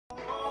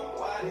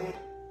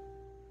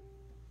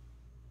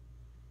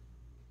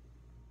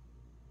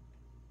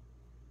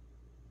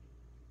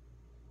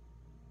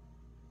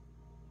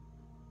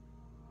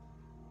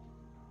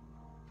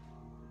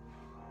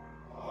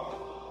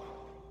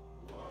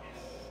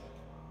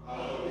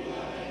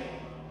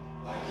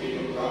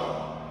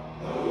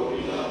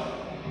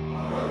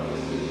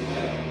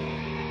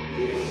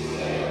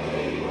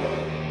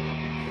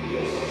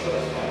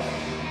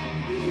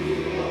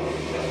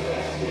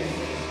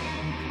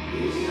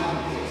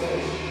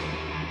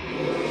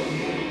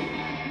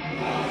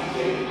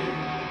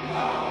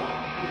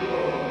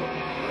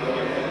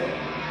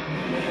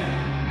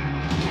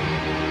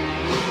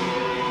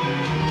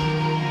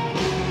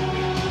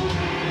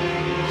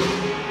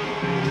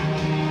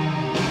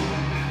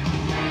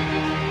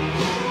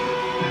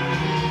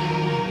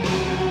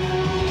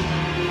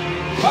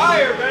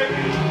Fire, baby!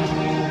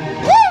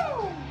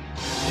 Woo!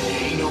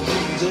 Ain't no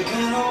things that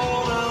can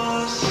hold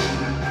us.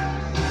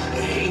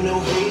 Ain't no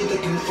hate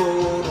that can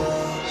fold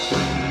us.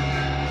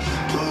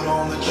 Put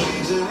on the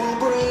chains and we'll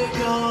break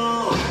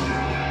them.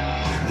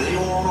 They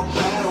want a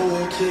battle,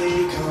 we'll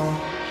take them.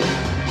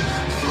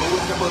 Flow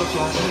like a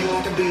butterfly, sting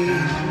like a bee.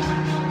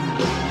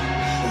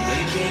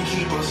 They can't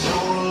keep us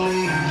on a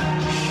leash.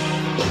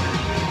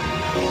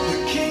 The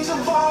kings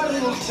of our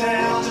little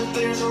towns, if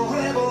there's a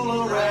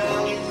rebel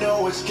around, you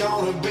know it's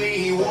gonna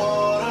be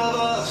one of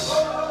us.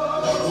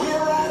 We're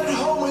right at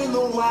home in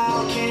the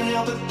wild, can't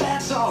help it,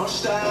 that's our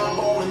style.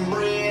 Born and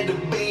bred to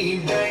be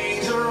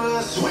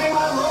dangerous. We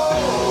might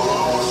roll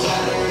on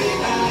Saturday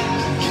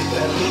night, get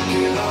that look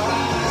in our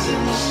eyes,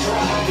 and we'll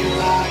strike it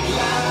like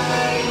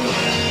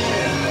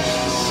lightning.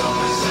 Some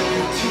may say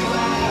we're too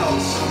loud,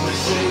 some may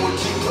say we're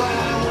too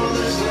proud. Well,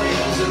 there's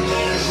lambs and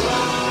there's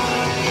lions.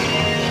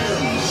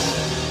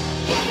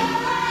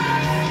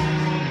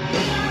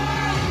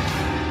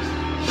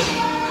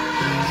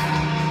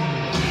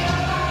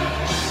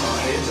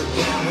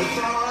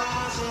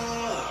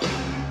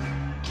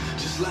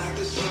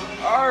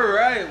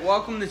 Alright,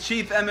 welcome to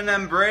Chief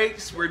M&M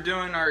Breaks. We're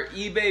doing our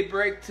eBay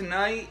break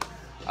tonight.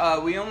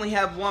 We only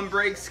have one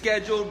break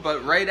scheduled,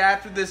 but right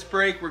after this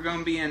break, we're going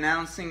to be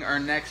announcing our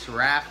next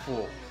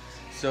raffle.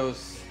 So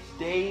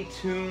stay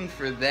tuned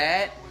for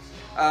that.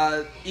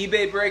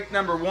 eBay break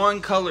number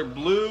 1, color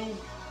blue,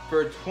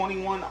 for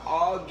 21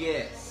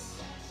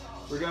 August.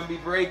 We're going to be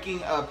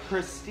breaking a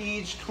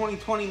Prestige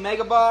 2020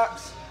 Mega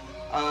Box,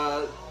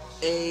 a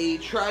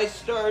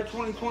TriStar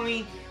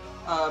 2020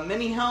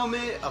 mini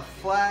helmet, a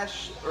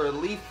Flash or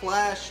Leaf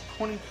Flash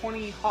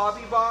 2020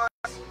 hobby box,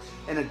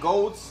 and a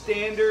Gold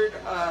Standard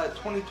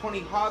 2020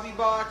 hobby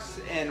box,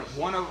 and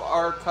one of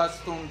our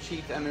custom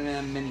Chief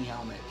M&M mini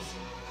helmets.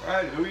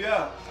 Alright,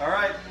 hoo-yah.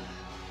 Alright,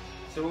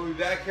 so we'll be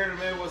back here in a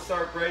minute. We'll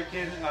start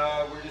breaking.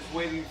 We're just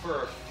waiting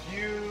for a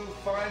few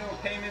final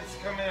payments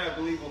to come in. I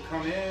believe will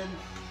come in.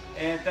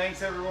 And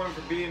thanks everyone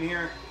for being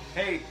here.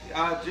 Hey,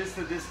 just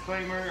a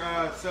disclaimer.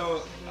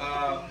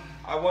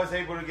 I was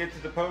able to get to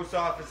the post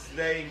office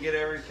today and get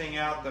everything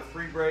out. The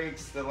free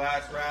breaks, the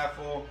last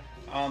raffle,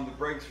 the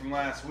breaks from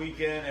last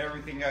weekend,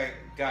 everything I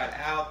got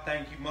out.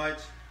 Thank you much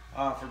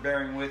for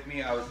bearing with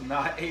me. I was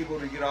not able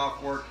to get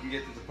off work and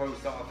get to the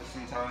post office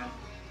in time.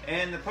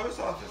 And the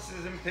post office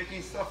isn't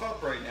picking stuff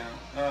up right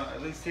now,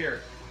 at least here.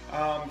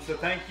 So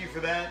thank you for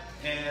that.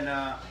 And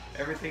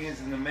everything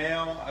is in the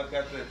mail. I've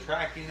got the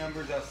tracking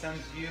numbers I'll send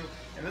to you.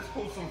 And let's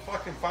pull some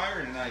fucking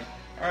fire tonight.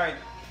 All right.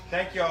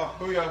 Thank y'all.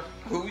 Hoo-yah.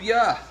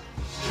 Hoo-yah.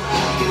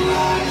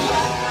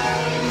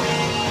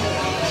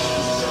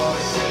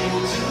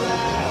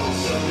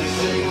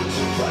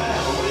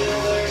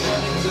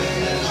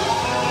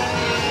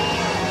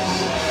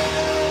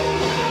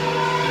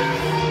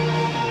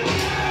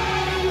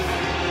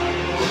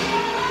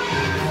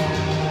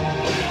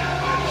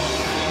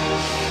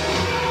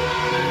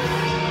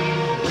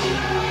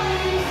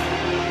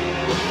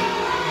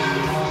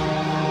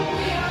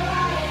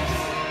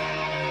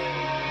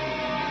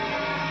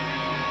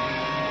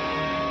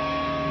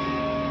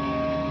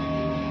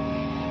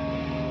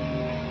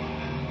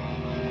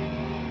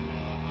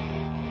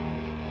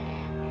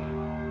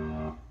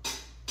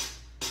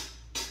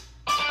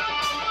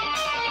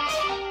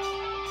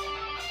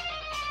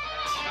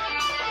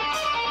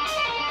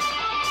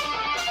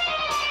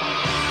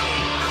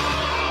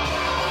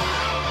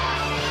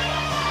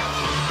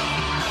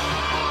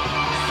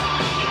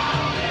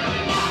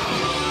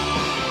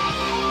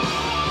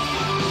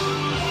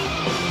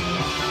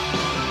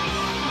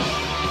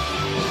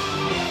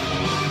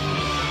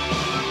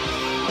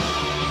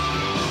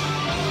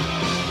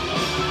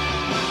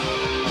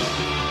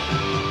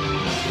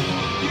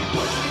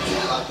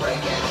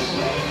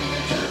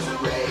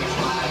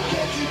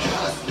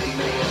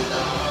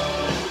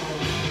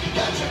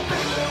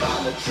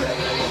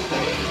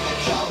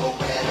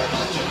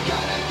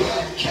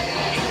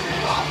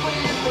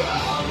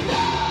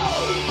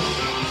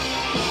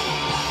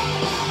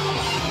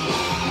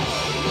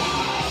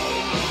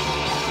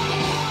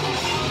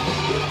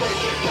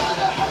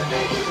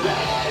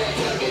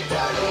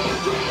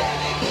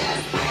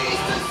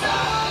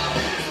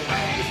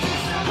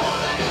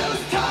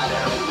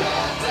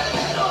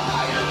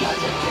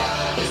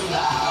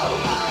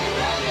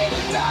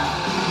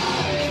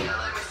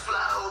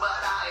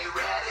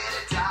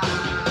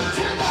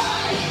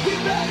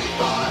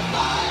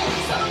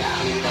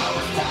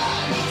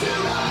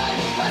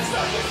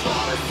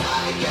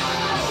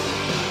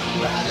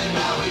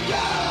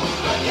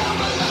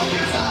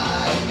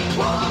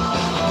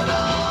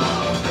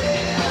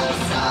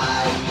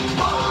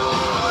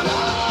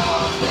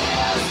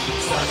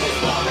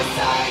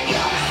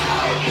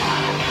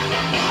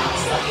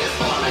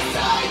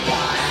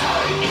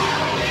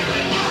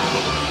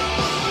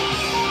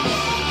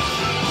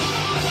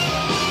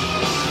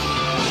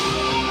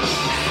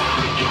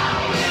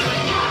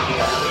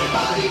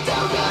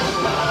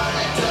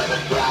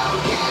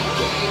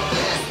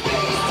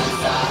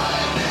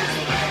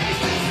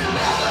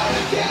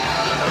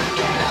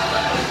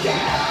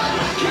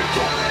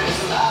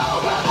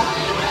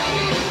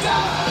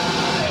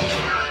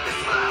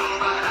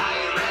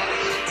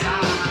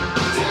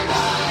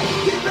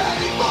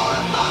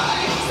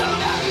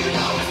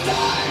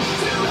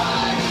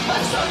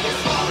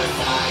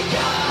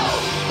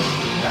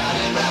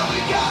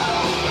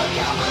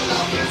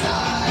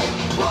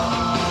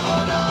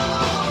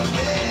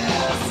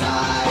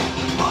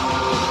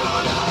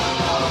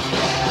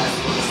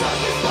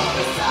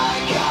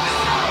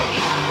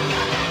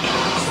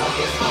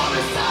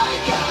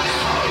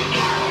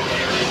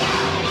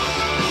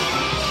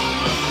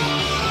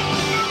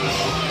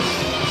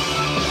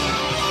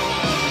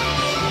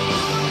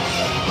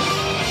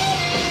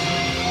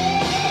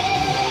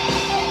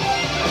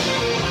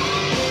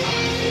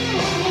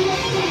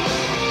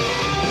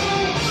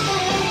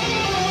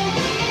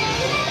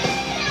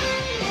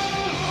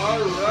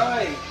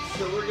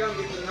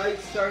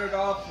 Started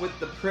off with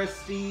the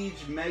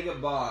Prestige Mega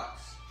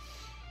Box.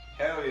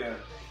 Hell yeah.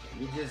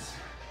 We just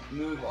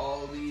move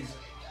all of these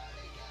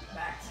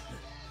back to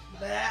the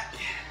back.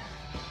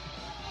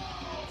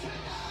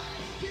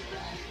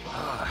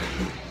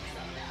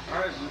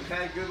 Alright, we've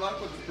had good luck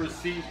with the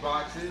Prestige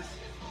boxes.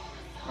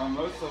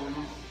 Most of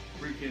them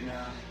freaking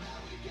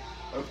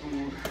open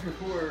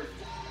when we're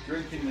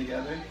drinking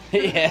together.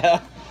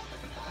 Yeah.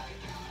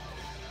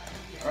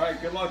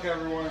 Alright, good luck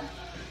everyone.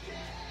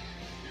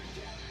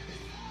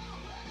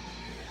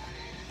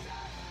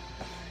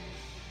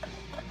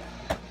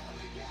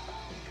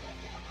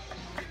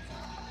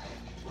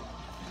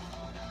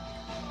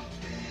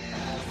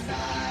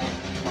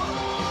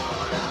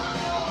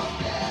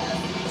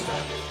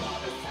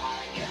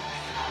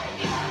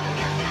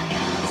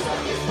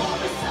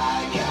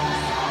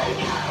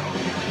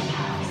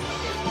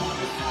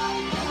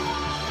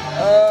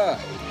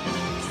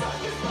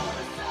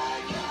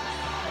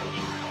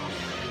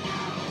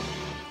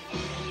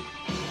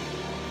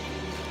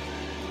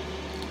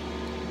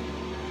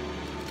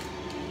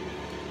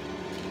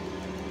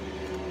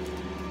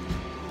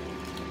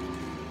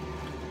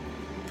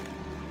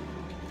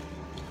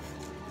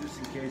 Just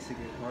in case it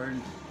gets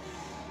hard.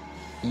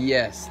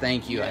 Yes,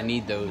 thank you. I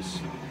need those.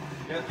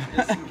 Yep,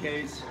 just in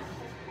case.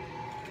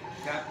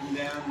 Tap them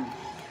down and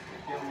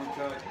give them a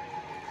cut.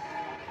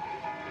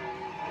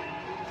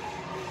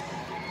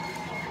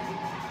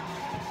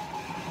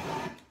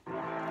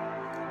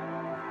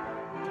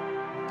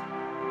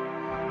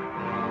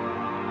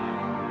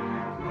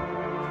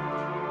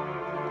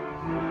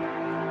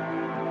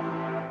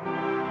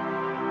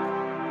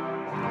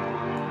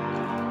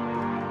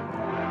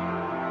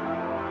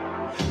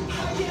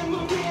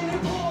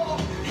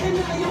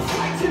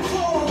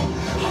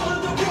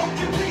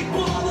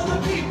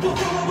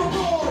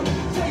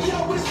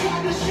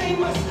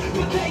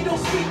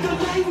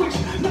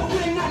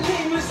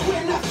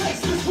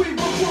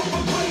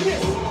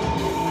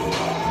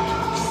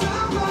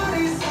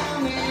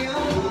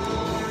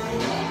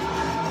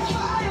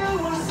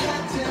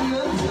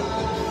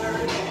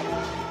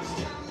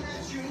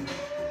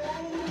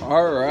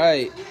 All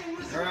right.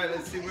 All right,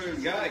 let's see what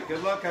we got.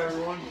 Good luck,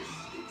 everyone.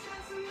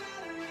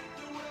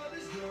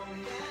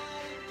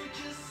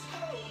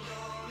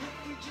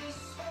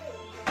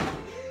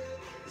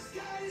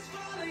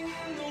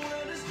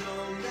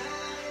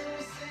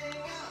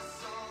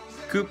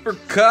 Cooper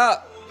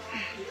Cup.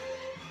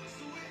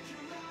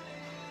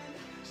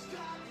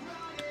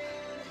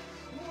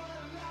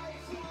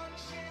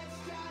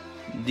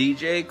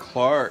 DJ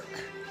Clark.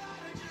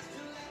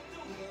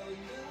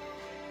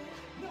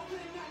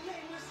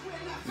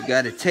 We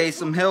got a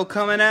Taysom Hill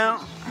coming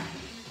out.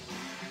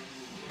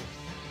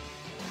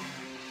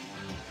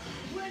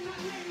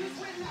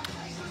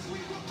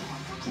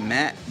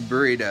 Matt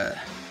Breida.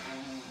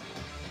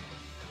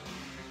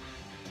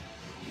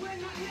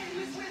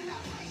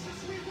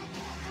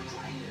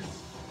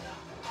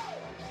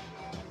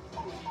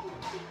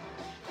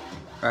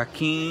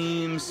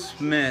 Raheem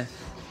Smith.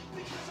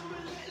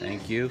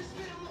 Thank you.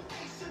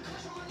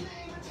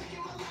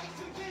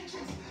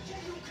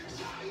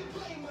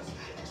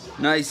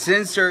 Nice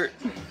insert.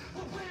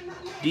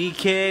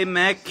 DK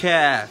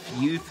Metcalf,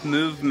 Youth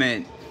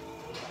Movement.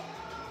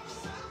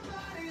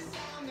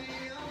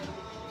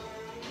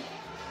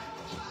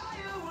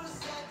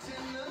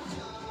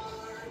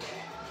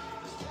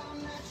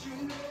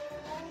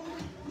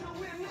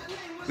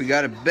 We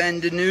got a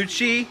Ben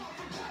DiNucci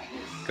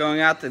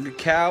going out to the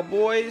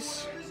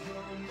Cowboys.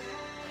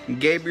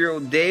 Gabriel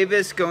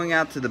Davis going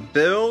out to the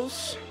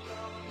Bills.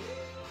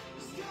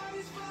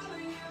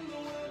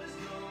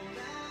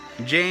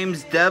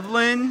 James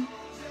Devlin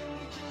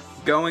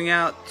going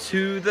out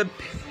to the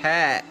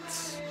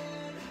Pats.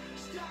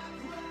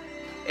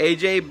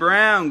 AJ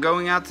Brown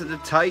going out to the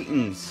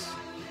Titans.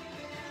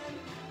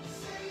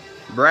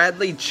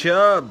 Bradley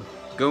Chubb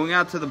going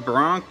out to the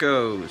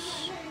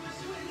Broncos.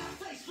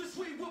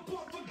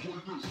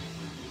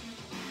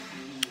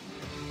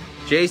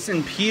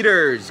 Jason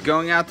Peters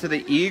going out to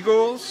the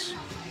Eagles.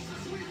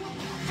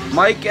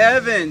 Mike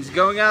Evans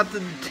going out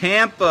to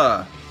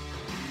Tampa.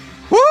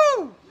 Woo!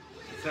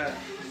 What's that?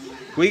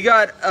 We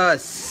got a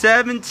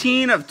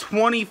 17 of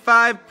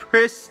 25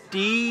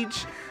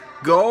 Prestige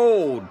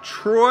Gold.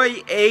 Troy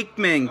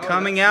Aikman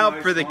coming out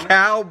nice for the one.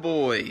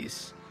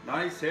 Cowboys.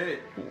 Nice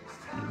hit.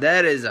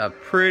 That is a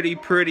pretty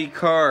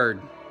card.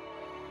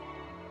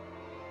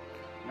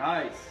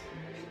 Nice.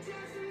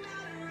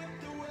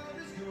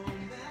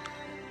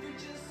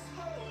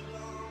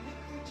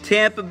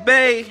 Tampa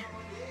Bay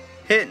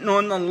hitting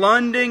on the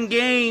London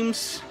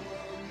games.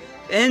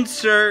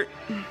 Insert.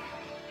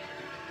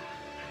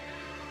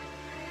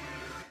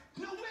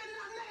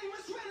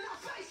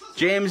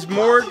 James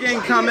Morgan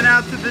coming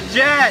out to the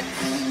Jets.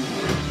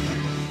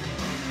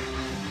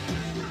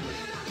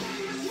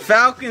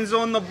 Falcons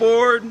on the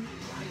board.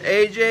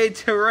 AJ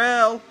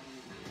Terrell.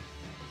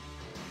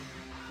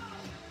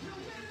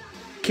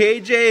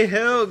 KJ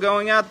Hill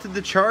going out to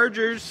the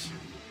Chargers.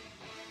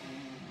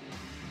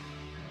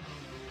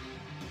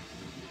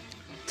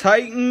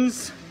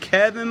 Titans,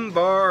 Kevin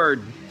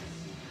Bard.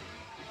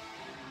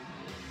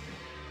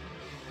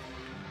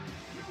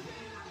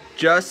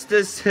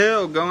 Justice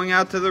Hill going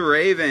out to the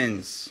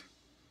Ravens.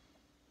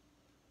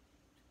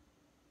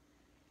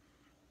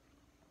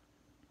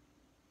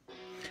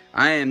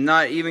 I am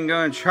not even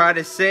going to try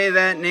to say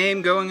that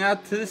name, going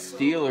out to the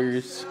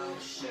Steelers.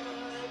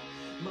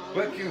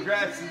 But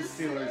congrats to the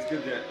Steelers.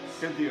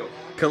 Good deal.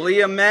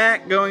 Khalil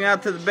Mack going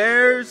out to the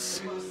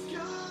Bears.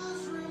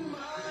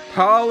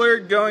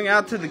 Pollard going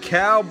out to the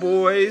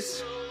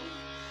Cowboys.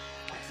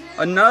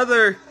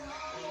 Another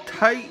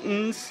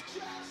Titans.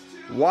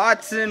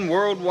 Watson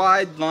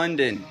Worldwide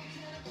London.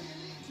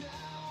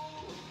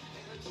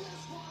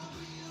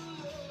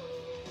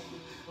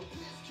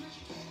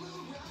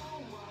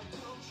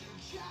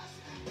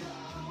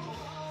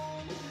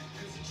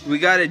 We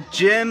got a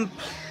Jim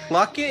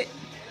Pluckett.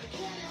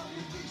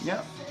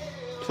 Yep.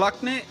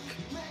 Plucknick.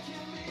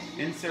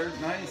 Insert,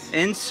 nice.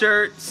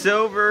 Insert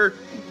silver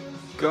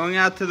going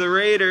out to the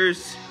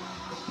Raiders.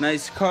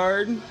 Nice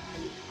card.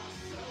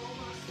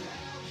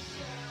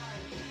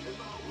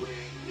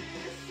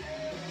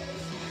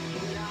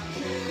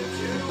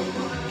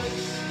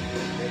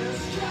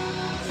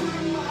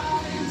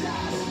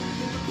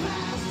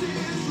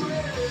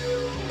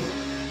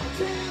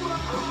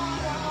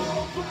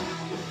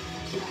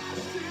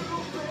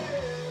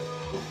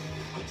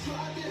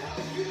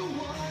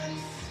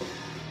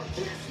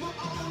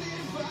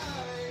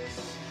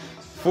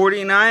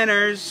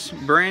 '49ers,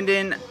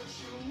 Brandon,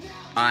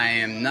 I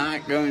am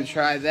not going to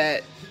try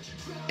that.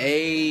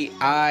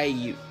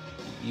 AUG.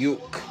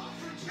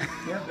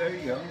 Yeah, there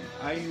you go.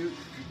 AUG.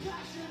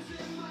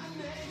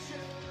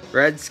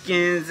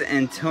 Redskins,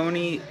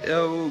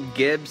 Antonio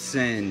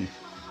Gibson.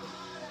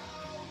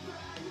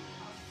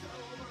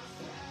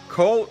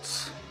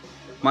 Colts,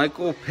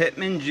 Michael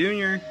Pittman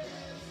Jr.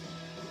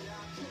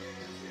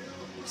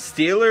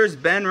 Steelers,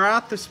 Ben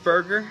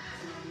Roethlisberger.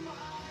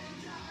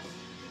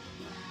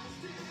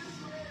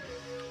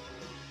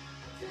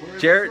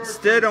 Jarrett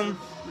Stidham.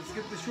 Let's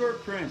get the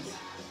short prints.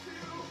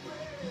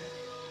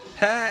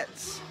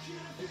 Pats.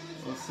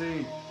 We'll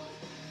see.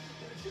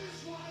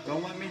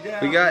 Don't let me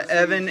down. We got Let's see.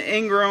 Evan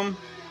Ingram.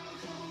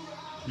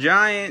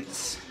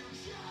 Giants.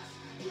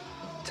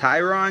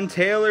 Tyron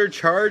Taylor,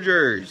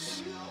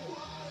 Chargers.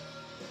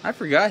 I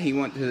forgot he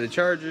went to the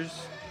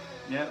Chargers.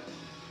 Yep.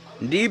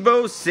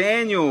 Deebo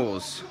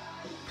Samuels.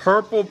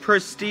 Purple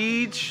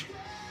Prestige.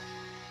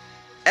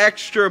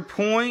 Extra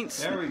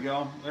points. There we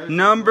go. There's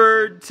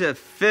Numbered to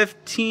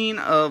 15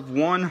 of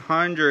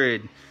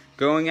 100.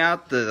 Going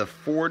out to the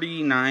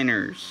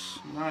 49ers.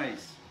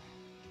 nice.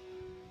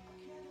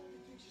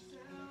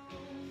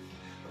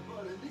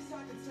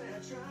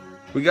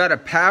 We got a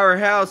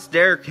powerhouse,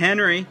 Derrick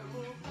Henry.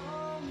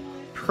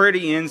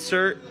 Pretty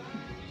insert.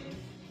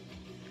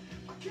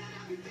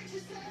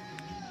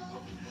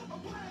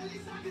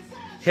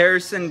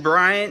 Harrison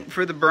Bryant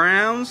for the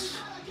Browns.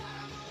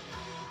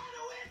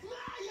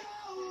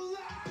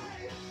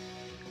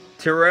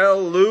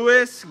 Terrell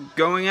Lewis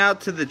going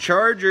out to the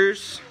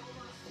Chargers.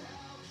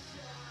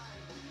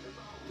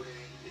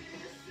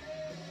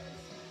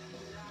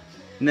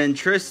 And then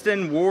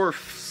Tristan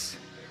Wirfs,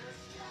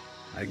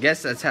 I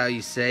guess that's how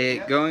you say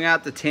it, going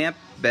out to Tampa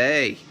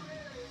Bay.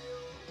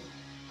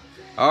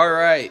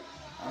 Alright,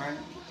 Alright.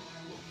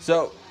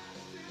 so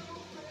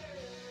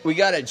we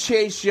got a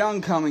Chase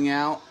Young coming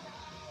out.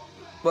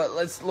 But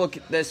let's look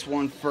at this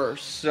one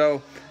first.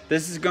 So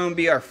this is going to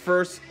be our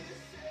first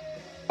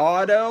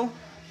auto.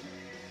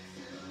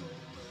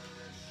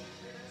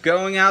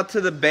 Going out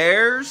to the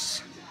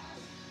Bears.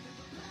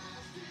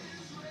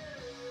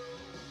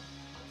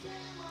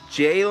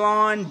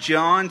 Jalen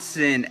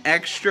Johnson,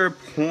 extra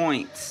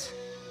points.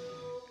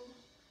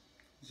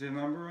 Is there a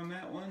number on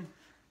that one?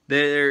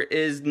 There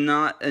is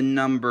not a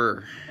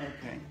number.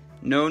 Okay.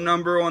 No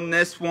number on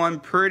this one.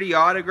 Pretty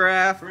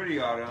autograph.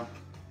 Pretty auto.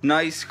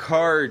 Nice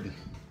card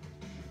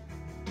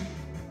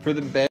for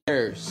the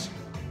Bears.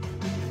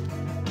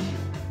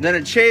 Then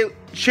a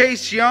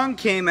Chase Young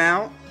came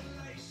out.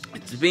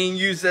 It's being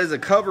used as a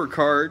cover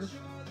card.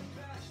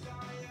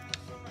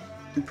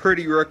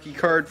 Pretty rookie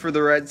card for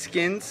the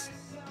Redskins.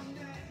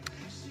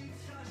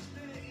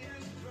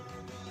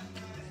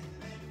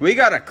 We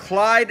got a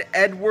Clyde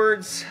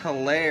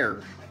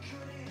Edwards-Helaire.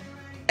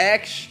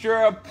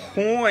 Extra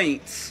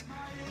points.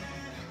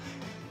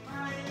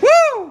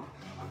 Woo!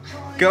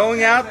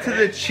 Going out to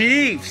the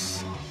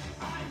Chiefs.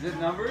 Is it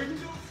numbered?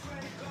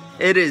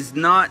 It is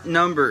not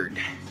numbered,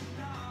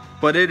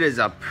 but it is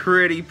a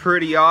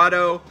pretty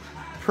auto.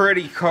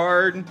 Pretty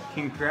card.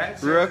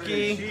 Congrats.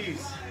 Rookie. To the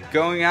Chiefs.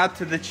 Going out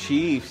to the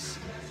Chiefs.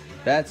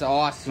 That's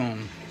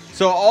awesome.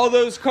 So all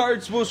those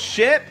cards will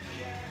ship.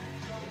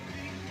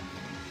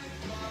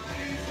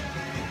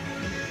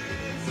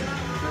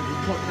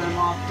 Put them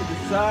off to the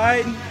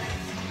side.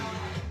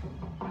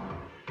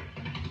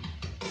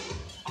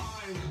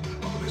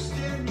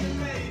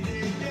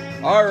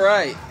 All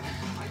right.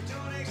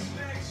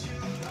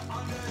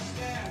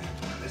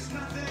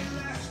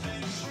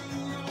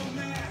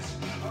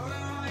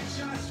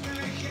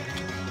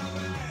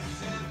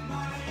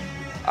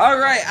 All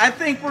right, I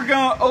think we're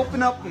going to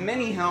open up the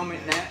mini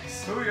helmet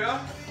next. Who ya?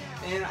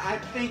 And I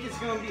think it's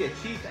going to be a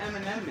Chief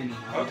M&M mini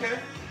helmet. Okay.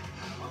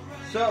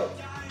 So,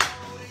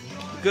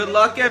 good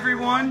luck,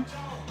 everyone.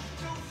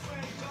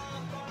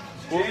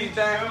 We'll be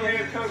back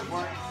in.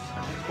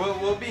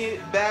 We'll be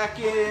back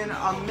in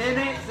a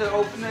minute to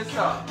open this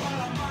up.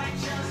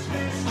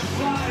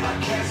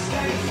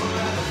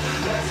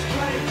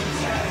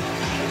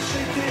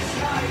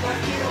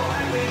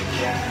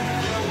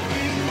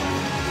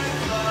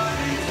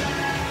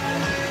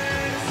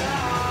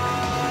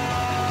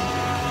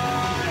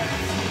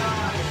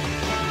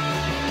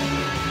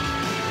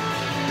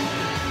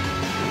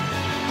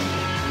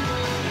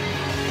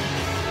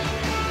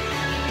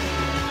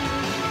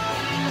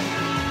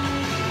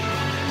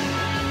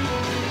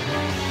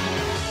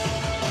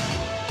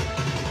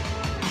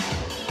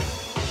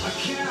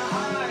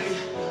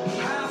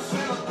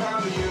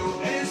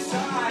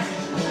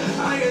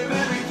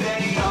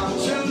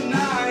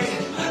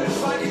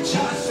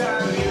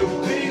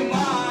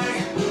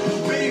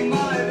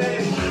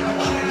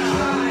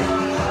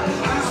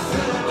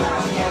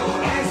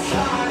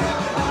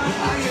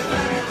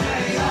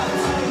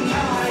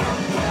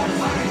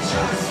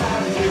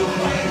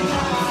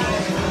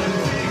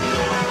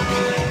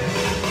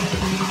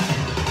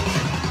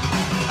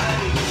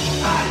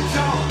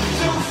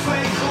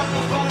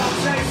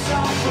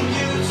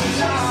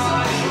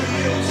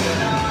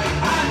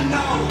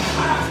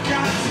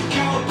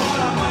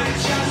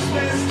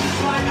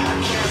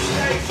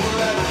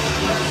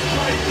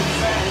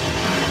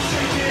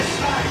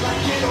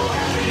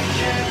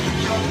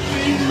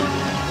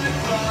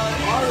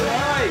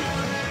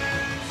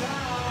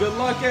 Good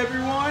luck,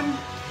 everyone.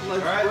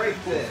 Let's break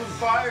this. Some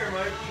fire,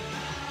 Mike.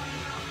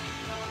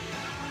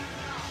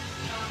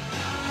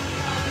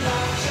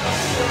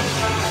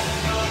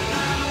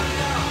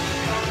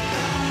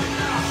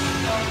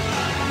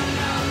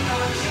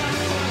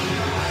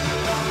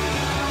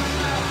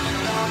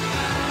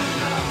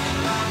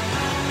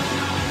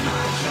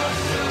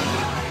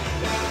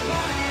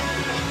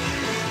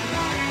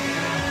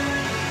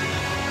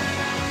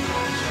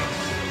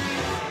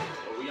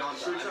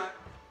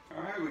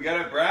 All right, we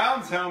got a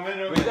Browns helmet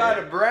over We got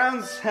a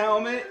Browns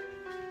helmet.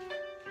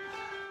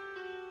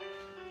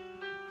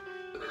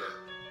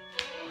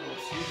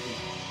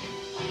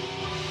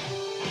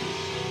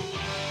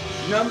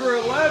 Number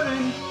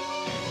 11.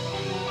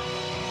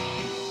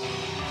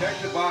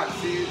 Check the box,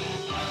 see.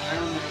 I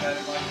don't know that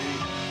it might be.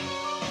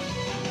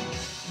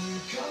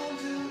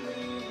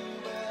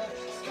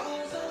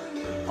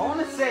 I want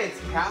to say it's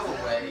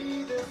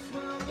Callaway.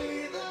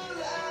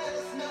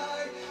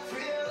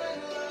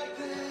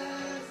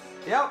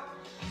 Yep.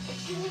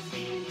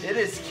 It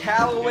is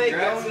Callaway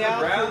Congrats going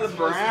out to the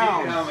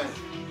Browns.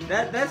 Speed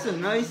That's a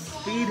nice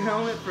speed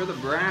helmet for the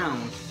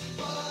Browns.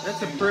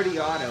 That's a pretty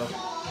auto.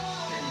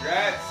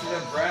 Congrats to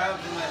the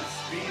Browns on that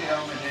speed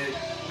helmet hit.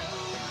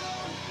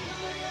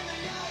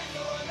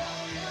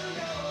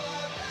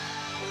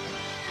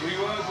 Who do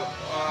you want to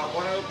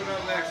open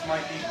up next,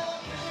 Mikey?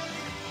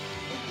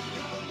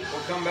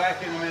 We'll come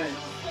back in a minute.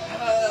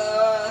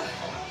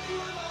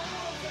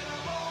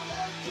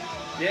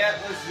 Yeah,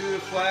 let's do the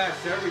flash.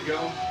 There we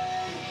go.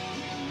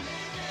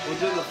 We'll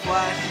do the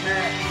flash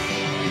next.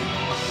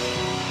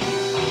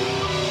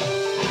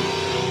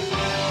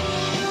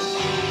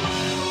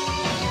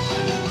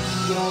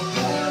 Your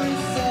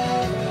parents say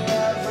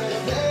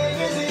everything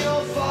is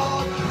your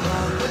fault,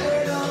 but they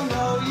don't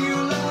know you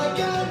like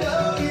I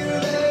know you.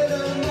 They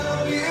don't know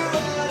you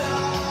at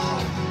all.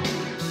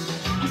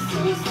 I'm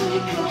so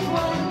sick of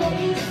what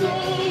they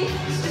say.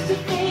 It's just a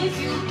phase,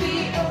 you'll be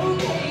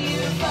okay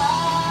if I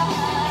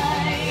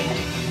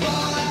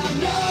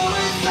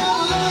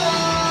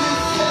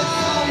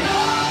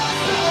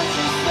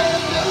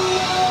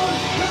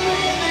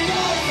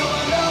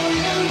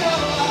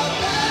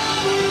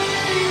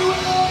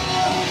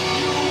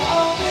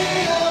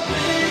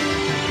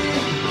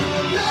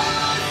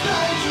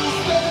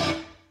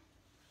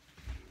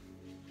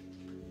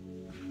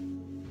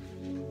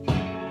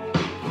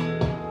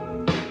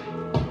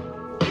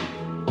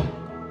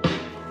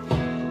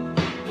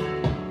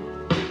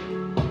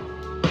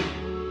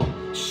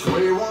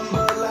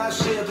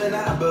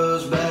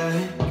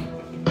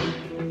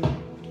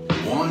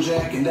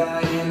Jack and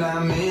Diane,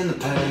 I'm in the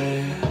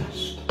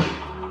past.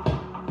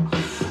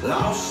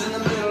 Lost in the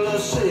middle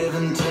of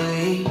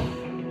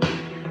 17.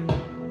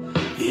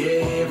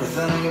 Yeah,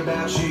 everything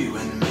about you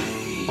and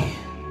me.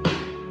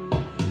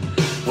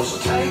 Well,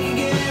 so take a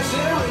guess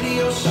at a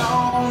radio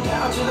song,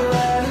 down to the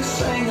right and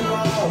sing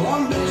along.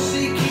 One big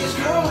sea kiss,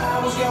 girl, I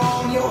was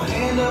gone. Your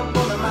hand up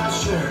under my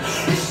shirt.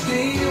 It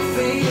still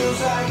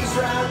feels like it's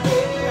right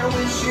there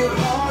when she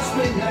lost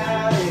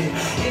midnight.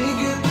 Any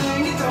good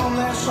thing you don't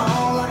last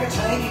long, like a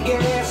tank of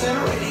gas and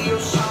a radio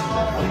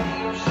song.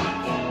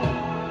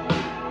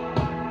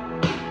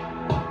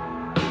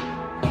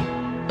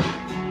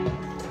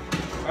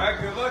 Alright,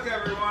 good luck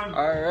everyone.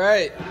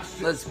 Alright,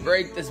 let's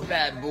break this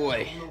bad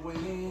boy.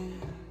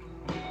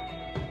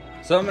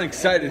 So I'm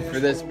excited for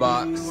this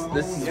box.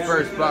 This is the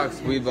first box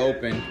we've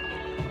opened.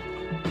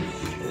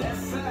 That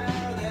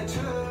fire, that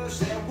touch,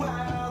 that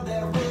wild,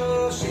 that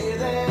rush, yeah,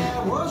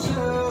 that was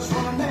us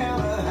running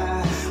down the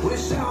high.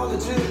 Wish all it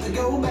took to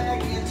go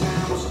back in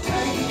time was a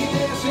tank of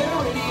gas and a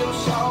radio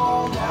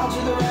song, down to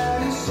the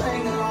right and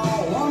sing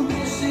along. One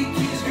big sea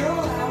kiss, girl,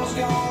 I was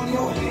gone.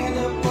 Your hand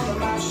up under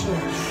my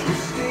shirt. It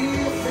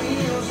still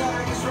feels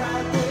like it's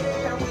right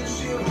there when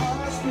she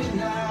lost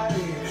midnight.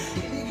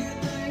 Any good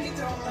thing it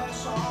don't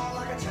last long,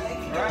 like a tank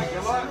of Alright, good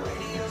gas luck. and a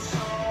radio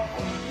song.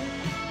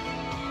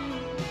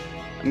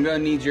 I'm gonna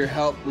need your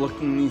help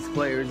looking these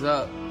players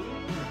up.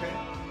 Okay.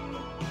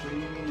 What do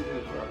you need to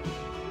do, bro?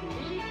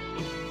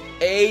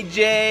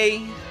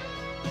 AJ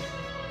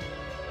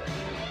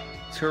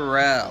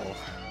Terrell.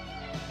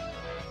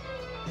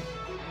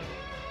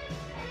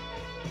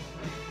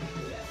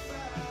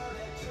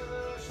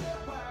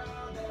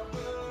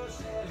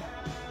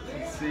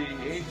 Let's see,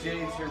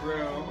 AJ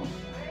Terrell.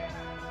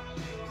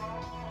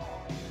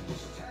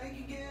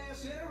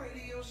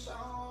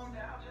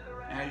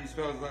 How do you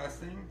spell his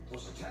last name?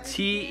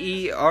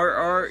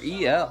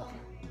 Terrel.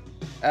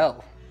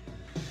 L.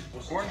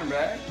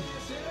 Cornerback.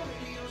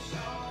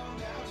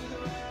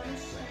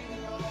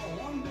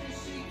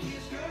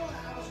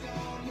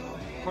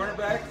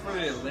 Cornerback for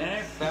the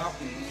Atlanta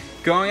Falcons.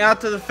 Going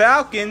out to the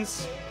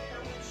Falcons.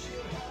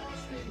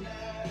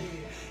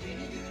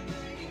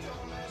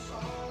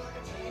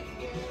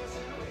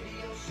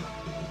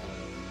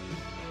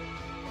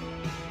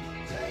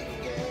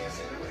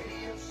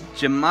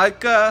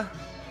 Jamaica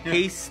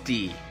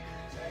Hasty.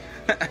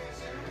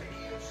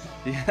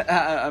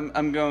 Yeah,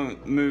 I'm going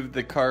to move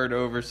the card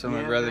over so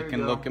my Yeah, brother there we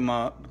can go. look him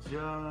up.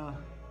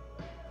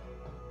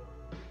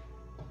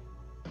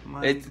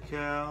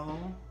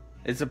 Michael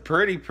It's a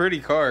pretty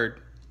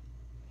card.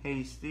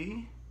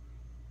 Hasty.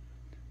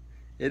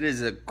 It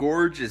is a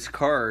gorgeous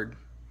card.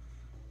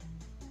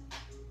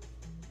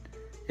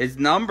 It's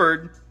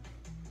numbered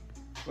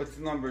What's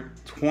the number?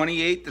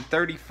 28 to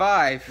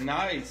 35.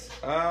 Nice.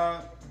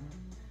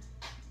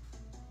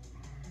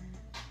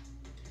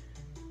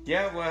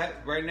 Yeah, well,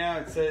 right now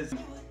it says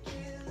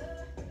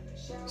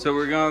So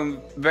we're going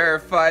to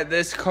verify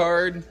this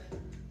card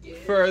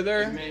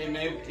further.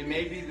 it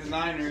may be the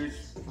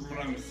Niners from what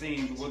I'm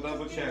seeing, but we'll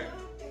double check.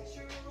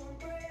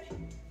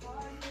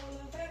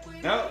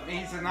 No,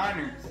 he's the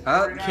Niners.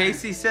 Oh, 49ers.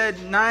 Casey said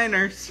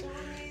Niners.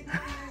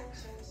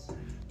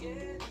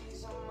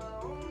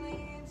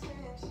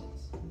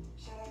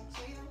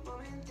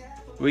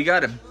 We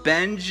got a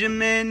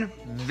Benjamin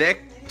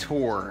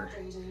Victor.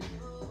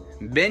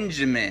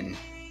 Benjamin.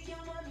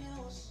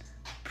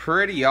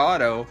 Pretty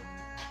auto.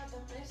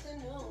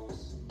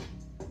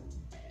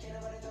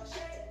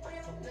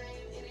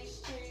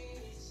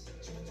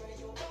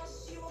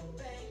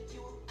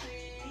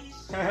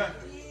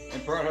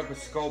 It brought up a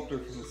sculptor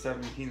from the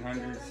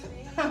 1700s.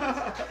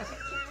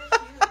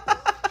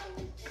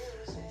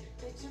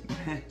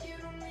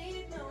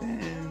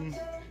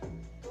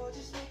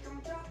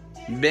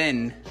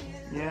 Ben.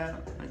 Yeah,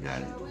 I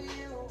got it.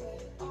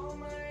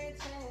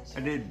 I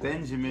did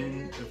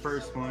Benjamin, the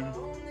first one.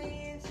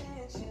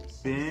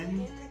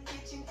 Ben.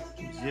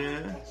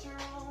 Yeah.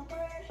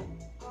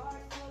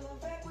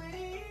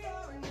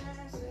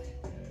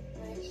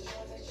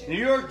 New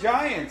York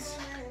Giants.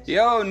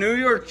 Yo, New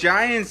York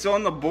Giants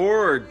on the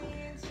board.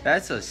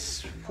 That's a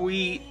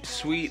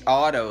sweet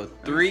auto.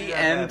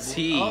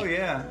 3MT. Oh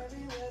yeah.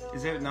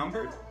 Is it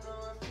numbered?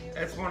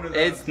 That's one of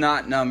the It's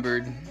not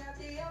numbered.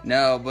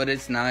 No, but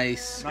it's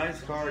nice.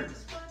 nice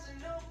cards.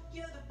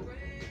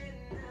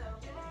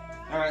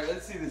 Alright,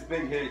 let's see this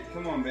big hit.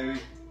 Come on, baby.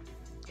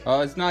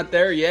 Oh, it's not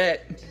there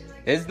yet.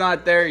 It's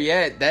not there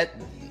yet. That.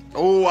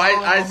 Oh,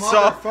 I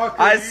motherfucker,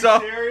 are you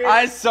serious?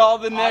 I saw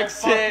the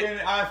next hit.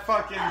 I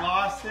fucking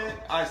lost it.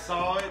 I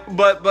saw it.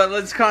 But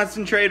let's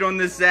concentrate on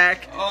this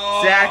Zach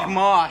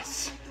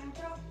Moss.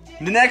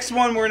 The next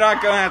one we're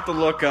not gonna have to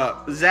look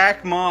up.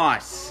 Zach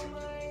Moss.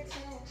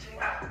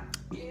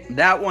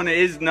 That one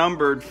is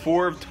numbered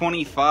 4 of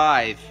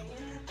 25.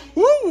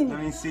 Woo! Let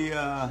me see,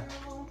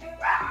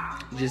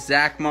 Just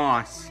Zach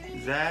Moss.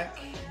 Zach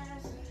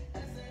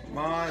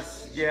Moss.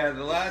 Yeah,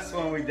 the last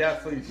one we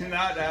definitely do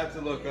not have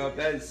to look up.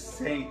 That is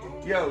Saint.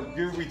 Yo,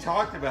 dude, we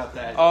talked about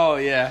that. Oh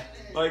yeah.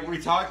 Like,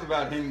 we talked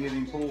about him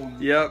getting pulled.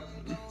 Yep.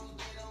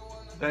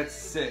 That's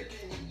sick.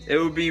 It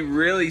would be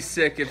really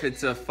sick if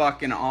it's a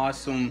fucking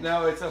awesome.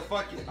 No, it's a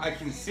fucking. I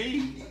can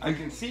see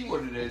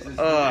what it is. It's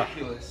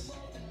ridiculous.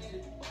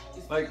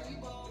 Like,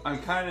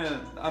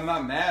 I'm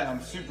not mad.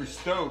 I'm super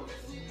stoked.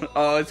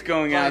 Oh, it's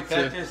going out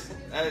That to. just.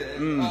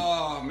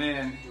 Oh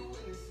man.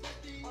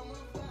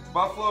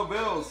 Buffalo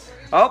Bills.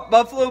 Oh,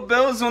 Buffalo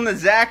Bills on the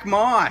Zach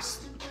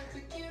Moss.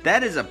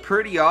 That is a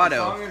pretty As auto.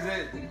 long as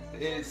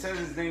it says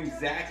his name's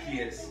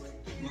Zacchaeus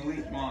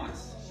Malik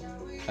Moss.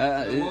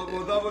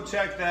 We'll double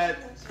check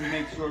that to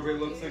make sure, but it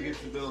looks like it's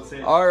the Bills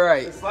hit. All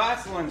right. This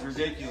last one's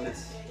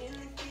ridiculous.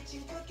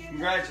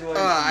 Congratulations.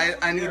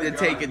 I need to Dear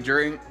take a God.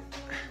 drink.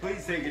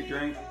 Please take a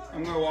drink.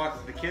 I'm gonna walk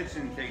to the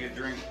kitchen and take a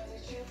drink.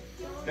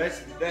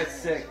 That's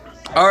sick.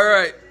 All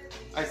right.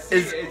 I see.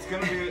 It's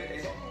gonna be.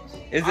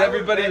 Is I would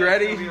everybody bet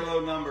ready? It's gonna be a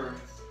low number.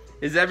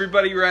 Is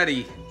everybody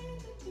ready?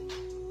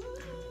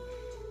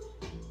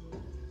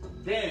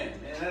 Damn,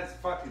 man, that's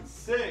fucking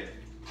sick.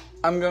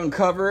 I'm gonna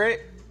cover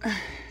it.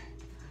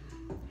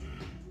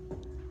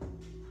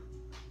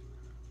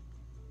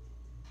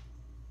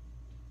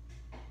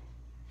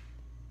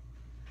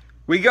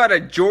 We got a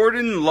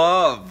Jordan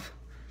Love.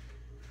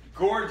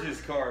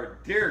 Gorgeous card,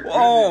 dear goodness.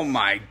 Oh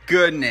my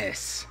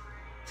goodness.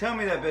 Tell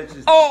me that bitch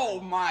is. Oh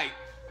my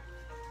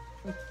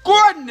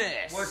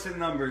goodness. What's it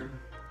numbered?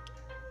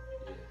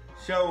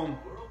 Show him.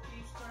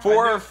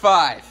 4 or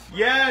 5.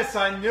 Yes,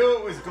 I knew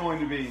it was going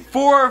to be.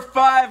 4 or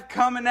 5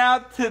 coming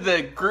out to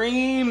the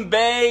Green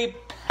Bay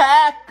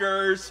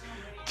Packers.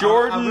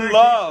 Jordan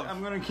Love.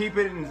 I'm gonna keep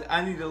it, and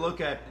I need to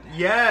look at.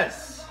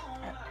 Yes.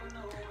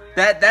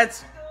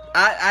 That's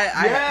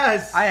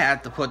Yes. I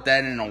have to put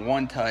that in a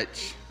one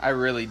touch. I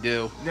really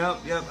do.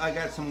 Yep. I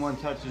got some one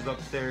touches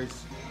upstairs.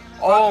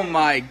 Oh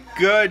my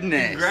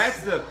goodness. Congrats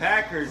to the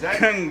Packers.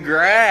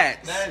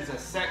 Congrats. That is a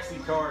sexy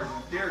card.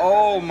 Dear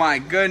Oh goodness. my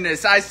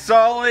goodness. I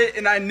saw it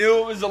and I knew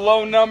it was a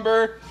low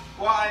number.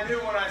 Well, I knew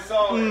when I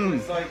saw it. It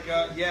was like,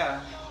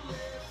 yeah.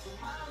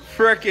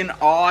 Freaking There's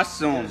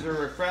awesome. a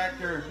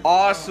refractor.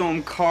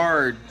 Awesome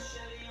card.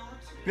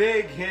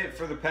 Big hit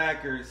for the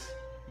Packers.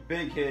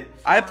 Big hit.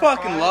 I 4 or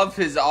fucking 5? love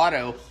his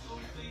auto.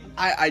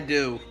 I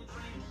do.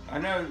 I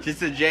know.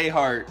 Just a J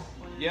Heart.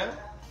 Yeah.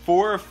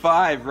 4 or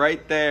 5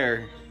 right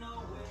there.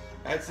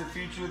 That's the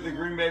future of the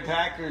Green Bay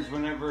Packers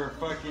whenever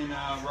fucking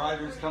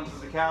Rodgers comes to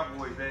the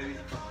Cowboys, baby.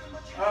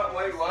 Oh,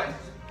 wait, what?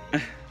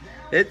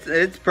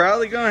 It's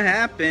probably gonna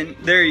happen.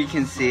 There you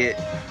can see it.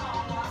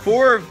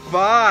 4 or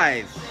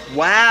 5.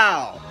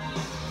 Wow.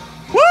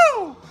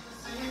 Woo!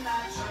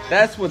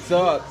 That's what's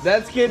up.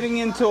 That's getting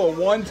into a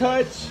one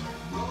touch.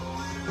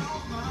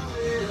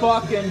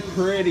 Fucking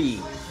pretty.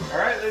 All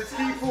right, let's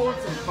keep pulling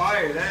some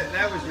fire.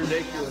 That was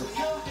ridiculous.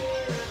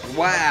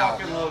 Wow. I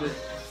fucking love it.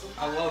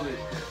 I love it.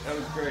 That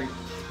was great.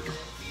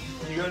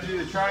 You gonna do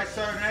the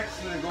TriStar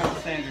next or the Gold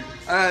Standard?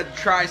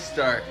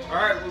 TriStar. All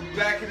right, we'll be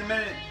back in a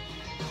minute.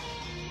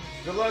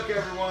 Good luck,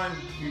 everyone.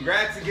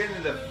 Congrats again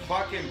to the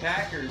fucking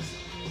Packers.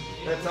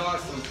 That's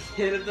awesome.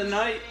 Hit of the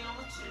night.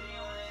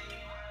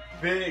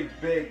 Big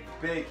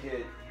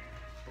hit.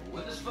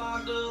 When it's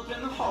fogged up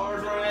in the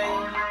hard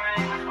rain,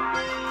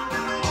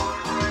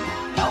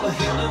 how the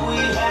hell did we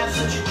have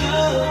such a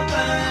good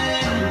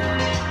thing?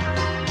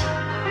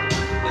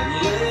 And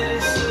let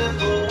it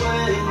slip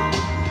away.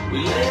 We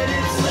let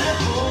it slip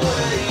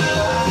away.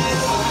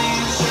 It's only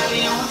a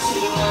Chevy on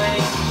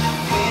 2-lane.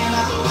 Came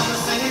out the window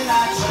singing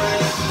night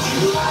train.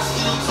 July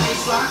still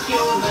tastes like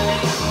your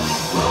name.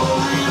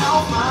 Rolling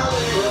off my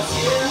lips,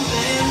 yeah,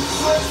 then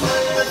sweat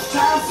slips,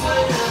 time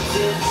slips.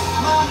 It's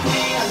my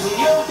hands on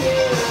your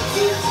hips,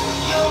 it's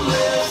your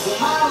lips on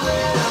my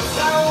lips.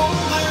 I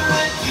wonder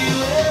if you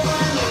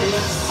ever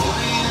miss.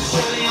 Only a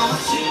Chevy on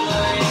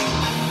 2-lane.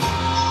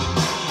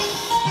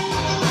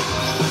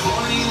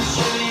 Only a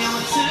Chevy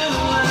on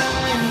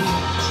 2-lane.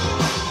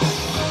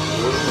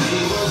 We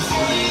were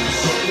only a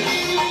Chevy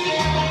on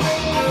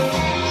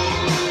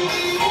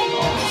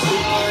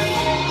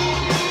 2-lane.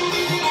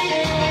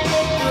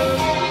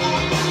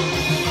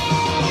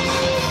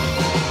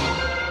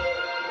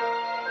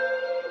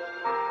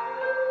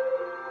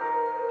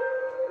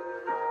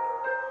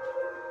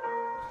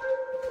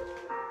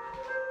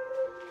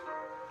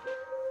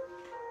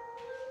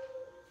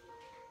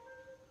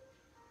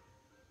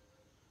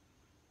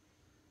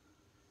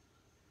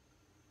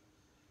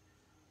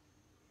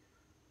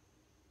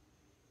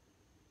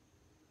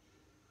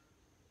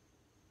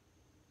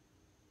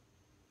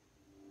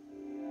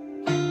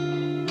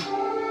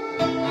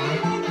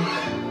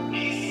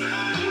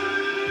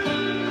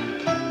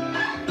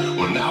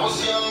 When I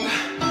was young,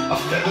 I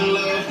fell in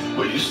love.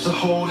 We used to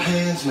hold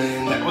hands,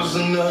 man, that was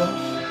enough.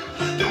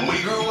 Then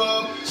we grew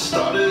up,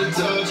 started to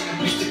touch.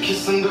 Used to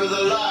kiss under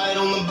the light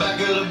on the back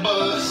of the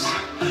bus.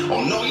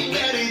 Oh no, your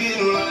daddy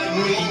didn't like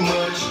me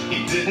much.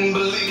 He didn't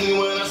believe me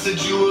when I said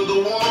you were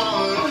the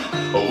one.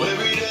 Oh,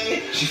 every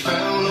day she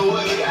found a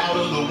way out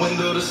of the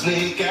window to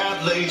sneak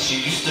out late. She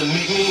used to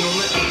meet me on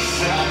the east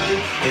side,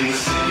 in the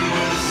city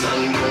where the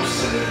sun goes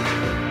set.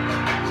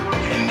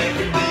 And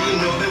every day you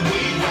know that we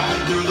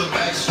ride through the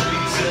back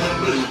streets in a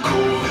blue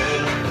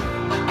Corvette.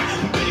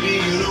 Baby,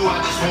 you know I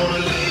just wanna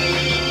live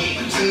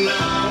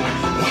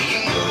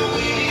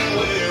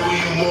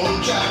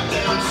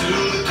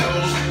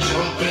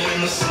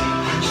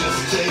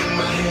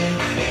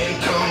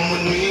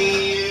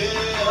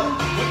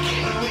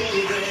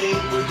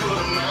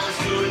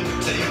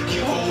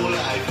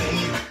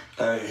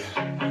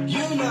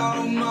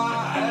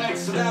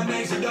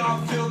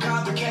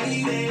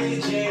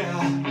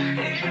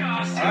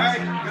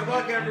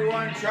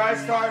doing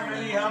TriStar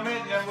mini helmet,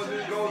 and then we'll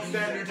do gold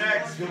standard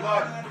next. Good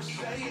luck.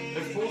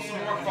 Let's pull some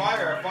more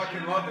fire. I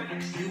fucking love it.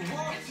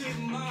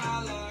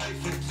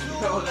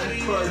 Oh, that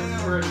card is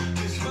pretty.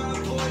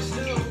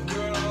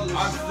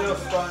 I'm still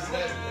stunned.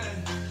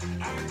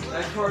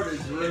 That card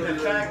is really, And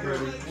the fact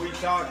really that we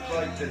talked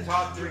like the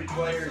top 3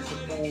 players to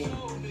pull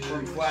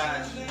from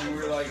Flash, and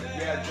we were like,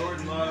 yeah,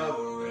 Jordan Love,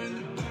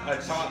 a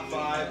top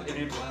 5, and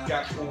it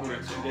got 4.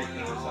 It's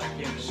ridiculous. I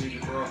can't believe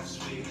it, bro.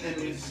 And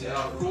it's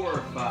 4 or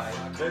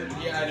 5.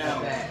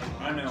 Yeah,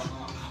 I know.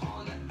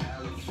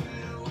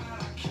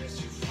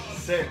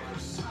 Sick.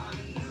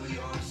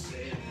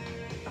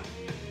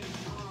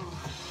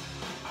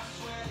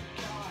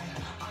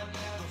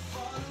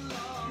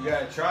 We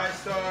got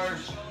TriStar.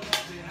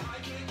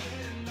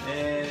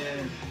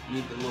 And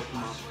Need to look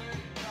them up.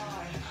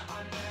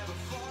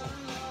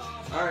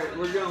 Alright,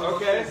 we're gonna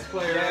look Okay. this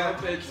player Yeah.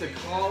 up. It's a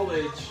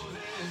college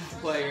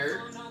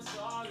player.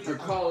 Or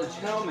college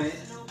helmet.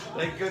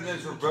 thank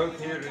goodness we're both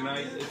here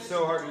tonight. It's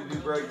so hard to do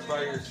breaks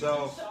by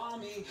yourself.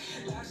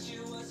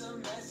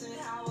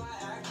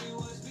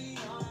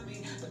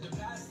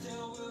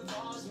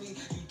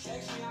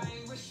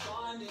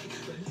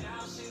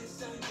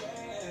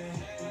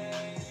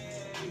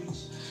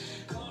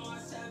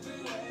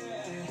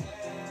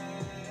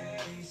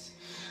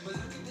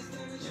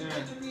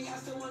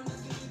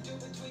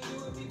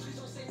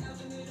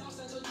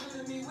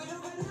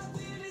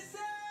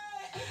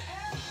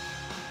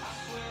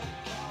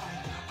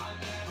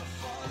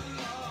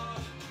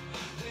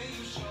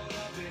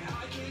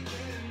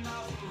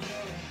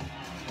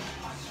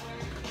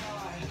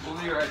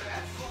 We'll be right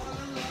back.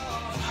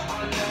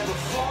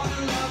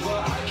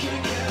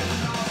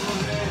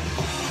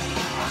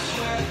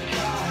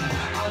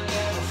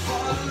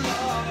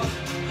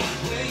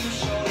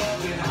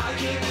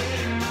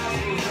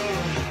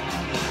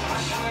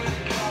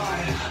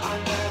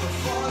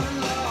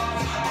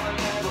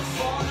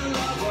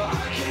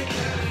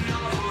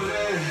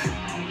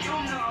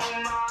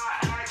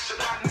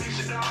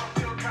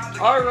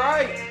 All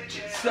right.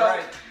 So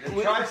Alright, the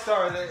we-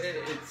 TriStar,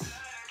 it's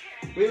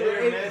we hit were or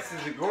able, miss.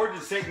 It's a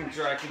gorgeous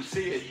signature. I can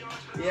see it.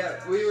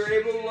 yeah, we were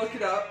able to look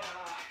it up.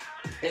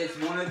 It's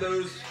one of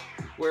those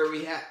where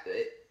we had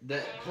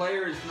the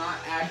player is not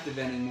active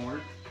anymore,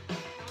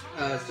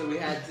 so we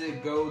had to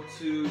go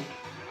to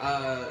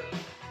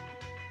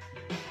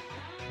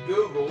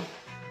Google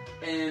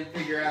and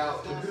figure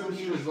out who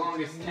he was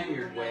longest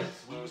tenured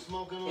with,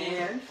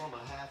 and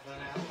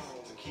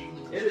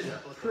it is a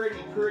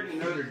pretty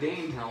Notre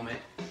Dame helmet.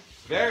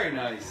 Very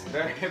nice.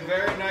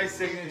 Very nice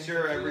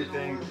signature,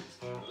 everything.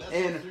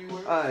 And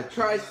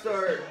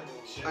TriStar,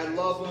 I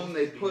love them.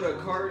 They put a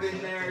card in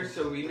there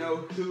so we know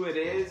who it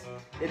is.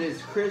 It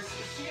is Chris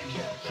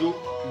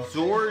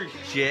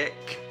Zorjic,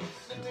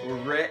 or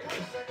Rick,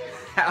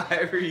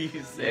 however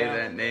you say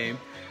that name,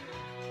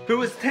 who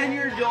was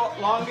tenured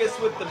longest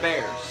with the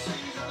Bears.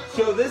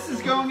 So this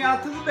is going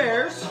out to the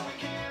Bears.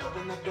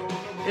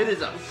 It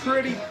is a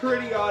pretty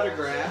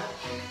autograph.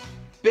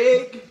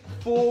 Big,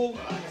 full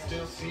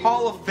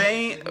Hall of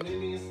Fame,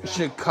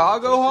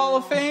 Chicago Hall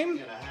of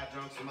Fame?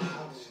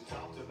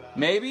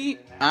 Maybe?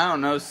 I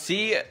don't know.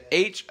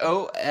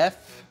 CHOF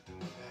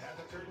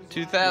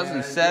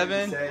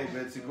 2007 Yeah, I didn't say,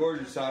 but it's a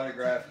gorgeous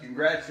autograph.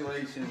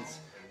 Congratulations.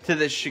 to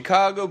the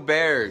Chicago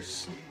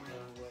Bears.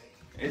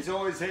 It's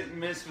always hit and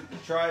miss with the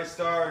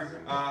TriStar.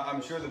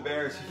 I'm sure the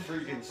Bears are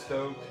freaking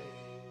stoked.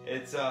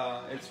 It's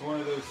one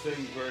of those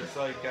things where it's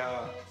like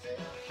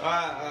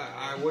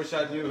I wish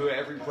I knew who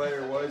every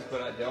player was,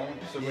 but I don't.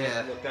 So we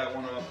have to look that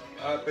one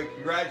up. But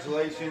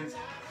congratulations.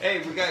 Hey,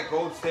 we got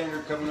Gold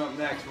Standard coming up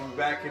next. We'll be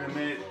back in a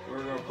minute. We're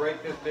gonna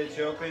break this bitch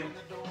open,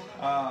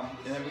 and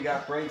then we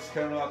got breaks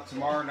coming up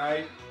tomorrow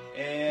night.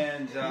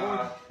 And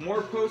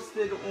More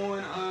posted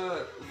on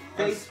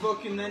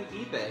Facebook and then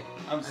eBay.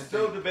 I'm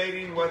still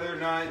debating whether or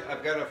not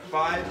I've got a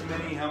 5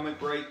 mini helmet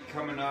break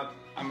coming up.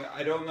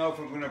 I don't know if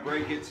I'm going to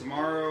break it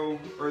tomorrow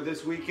or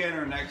this weekend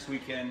or next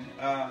weekend.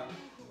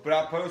 But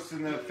I'll post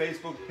in the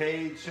Facebook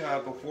page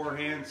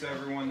beforehand so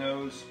everyone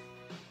knows.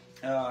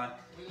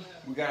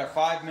 We got a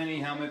 5 mini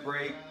helmet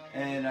break,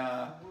 and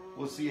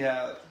we'll see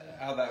how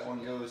that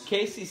one goes.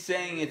 Casey's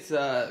saying it's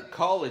a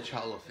college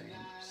Hall of Fame,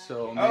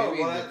 so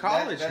maybe the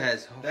college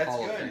has that's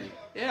Hall of good. Fame.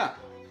 Yeah.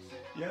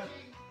 Yeah,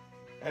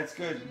 that's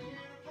good.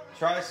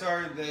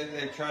 TriStar,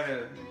 they try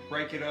to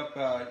break it up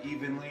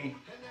evenly.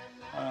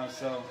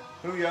 So,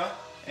 hoo-yah.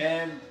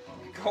 And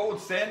Gold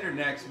Standard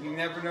next. We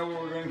never know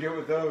what we're going to get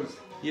with those.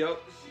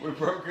 Yep. We've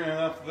broken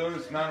enough of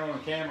those, not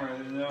on camera,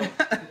 you know.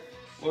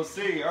 We'll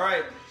see. All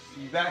right,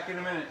 be back in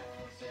a minute.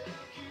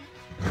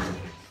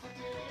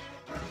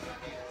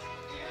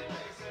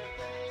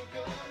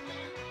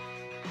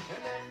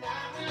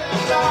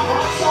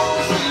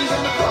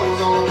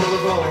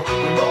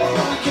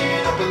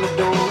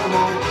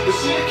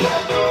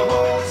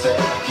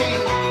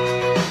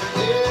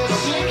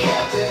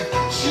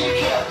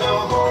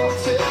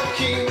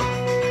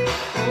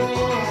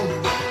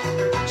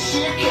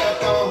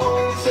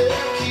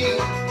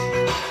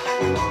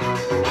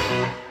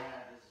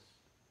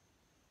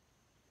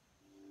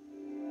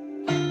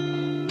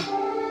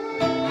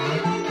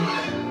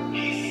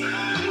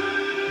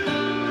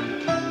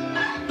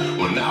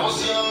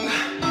 was young,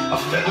 I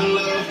fell in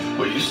love.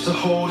 We used to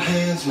hold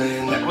hands,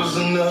 man, that was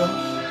enough.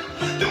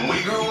 Then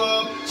we grew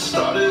up,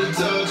 started to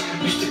touch.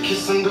 Used to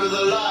kiss under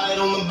the light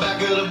on the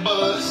back of the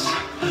bus.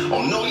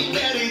 Oh no, your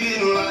daddy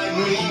didn't like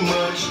me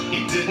much.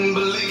 He didn't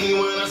believe me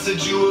when I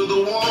said you were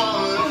the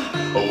one.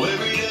 Oh,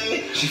 every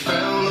day she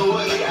found a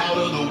way out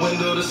of the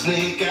window to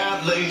sneak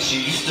out late.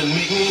 She used to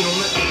meet me on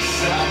the east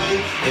side,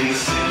 in the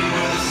city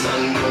where the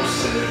sun goes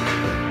set.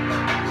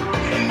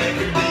 And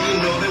every day you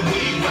know that we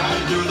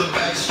ride through the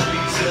back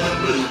streets in a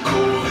blue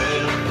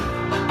Corvette.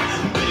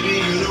 Baby,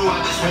 you know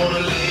I just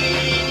wanna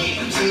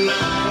leave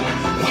tonight.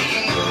 We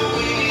can go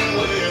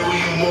anywhere we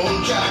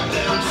want. Drive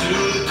down to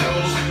the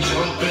coast,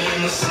 jump in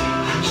the sea.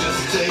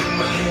 Just take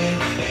my hand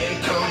and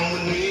come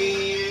with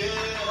me,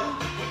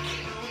 yeah.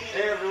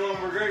 Hey everyone,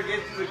 we're gonna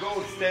get to the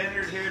gold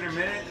standard here in a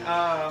minute.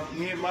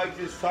 Me and Mike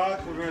just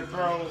talked. We're gonna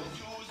throw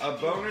a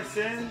bonus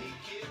in.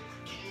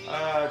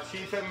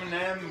 Chief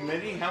M&M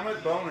mini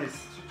helmet bonus.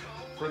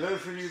 For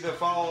those of you that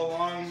follow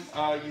along,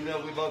 you know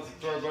we love to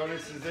throw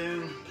bonuses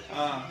in.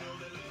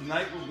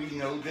 Tonight will be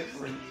no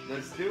different.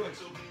 Let's do it.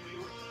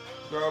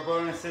 Throw a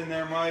bonus in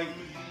there, Mike.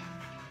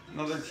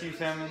 Another Chief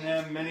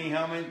M&M mini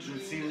helmet.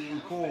 Let's see what we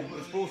can pull.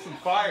 Let's pull some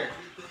fire.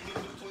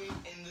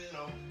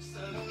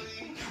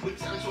 We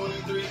turned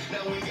 23,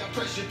 now we got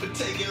pressure for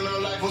taking our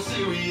life more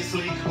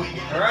seriously.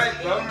 All right,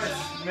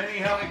 bonus mini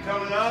helmet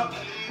coming up.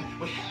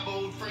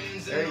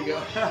 There you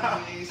go.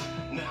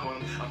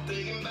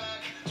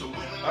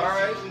 All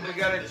right, we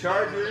got a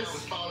Chargers.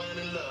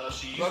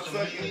 Looks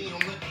like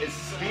it's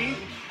Speed.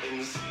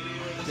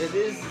 It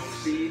is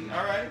Speed.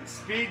 All right,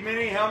 Speed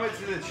mini helmet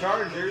to the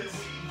Chargers.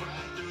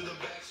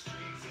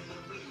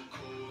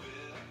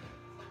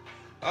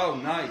 Oh,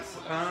 nice.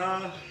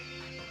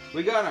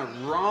 We got a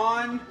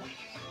Ron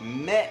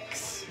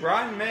Mix.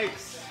 Ron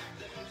Mix.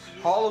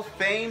 Hall of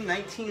Fame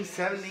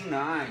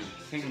 1979.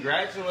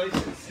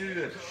 Congratulations to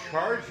the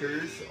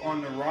Chargers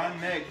on the Ron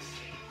Mix.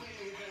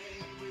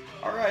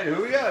 All right,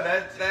 who we got?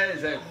 That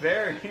is a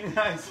very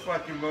nice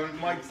fucking bonus.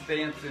 Mike's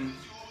dancing.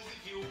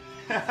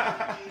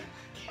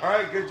 All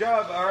right, good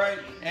job. All right,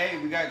 hey,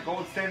 we got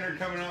Gold Standard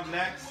coming up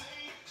next.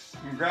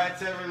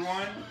 Congrats,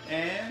 everyone,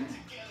 and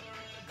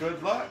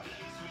good luck.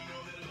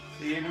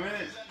 See you in a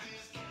minute.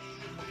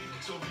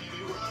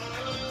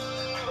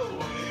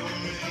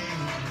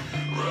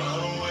 Run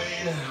away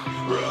now,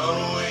 run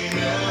away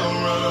now,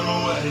 run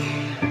away.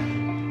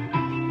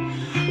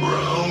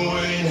 Run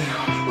away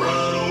now,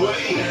 run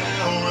away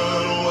now,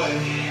 run away.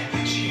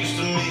 She used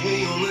to meet me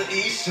on the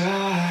east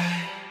side.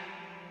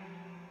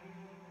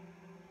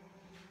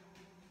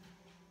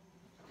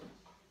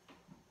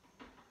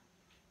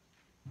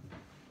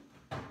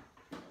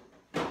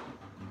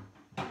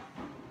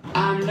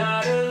 I'm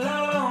not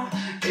alone,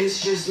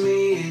 it's just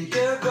me and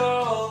your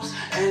goals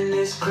and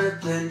this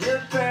crippling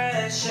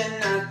depression.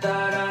 I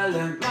thought I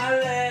learned my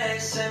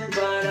lesson,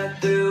 but I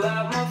threw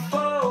out my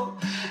phone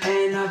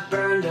and I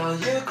burned all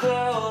your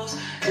clothes.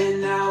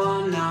 And now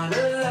I'm not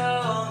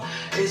alone,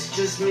 it's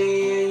just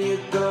me and your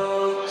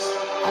ghost.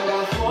 I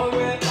got 4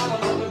 red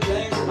bottoms of the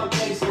planes in my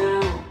place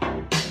now.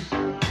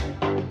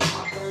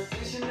 I burned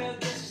fish in there,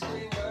 this is 3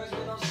 words we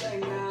don't say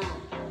now.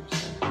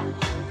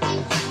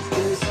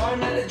 And it's hard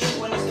not to drink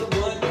when it's the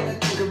one thing I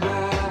think about.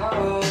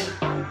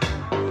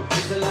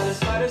 There's a lot of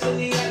spiders in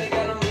the attic, I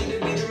don't mean to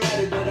be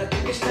dramatic, but I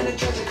think it's kinda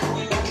tragic how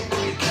we not people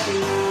get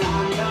carried now.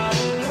 I'm not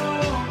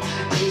alone,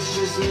 it's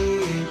just me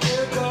and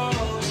your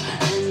ghost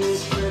and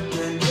this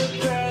crippling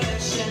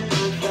depression. I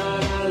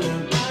thought I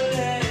learned my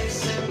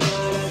lesson,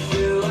 but I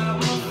threw out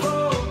my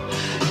phone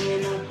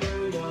and I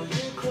burned all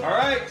your clothes. All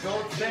right,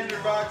 Gold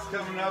Standard box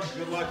coming up.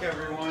 Good luck,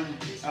 everyone.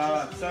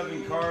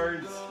 7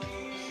 cards.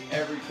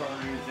 Every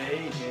card is a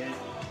hit.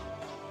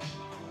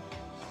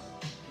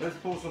 Let's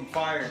pull some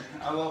fire.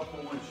 I love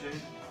pulling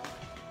shit.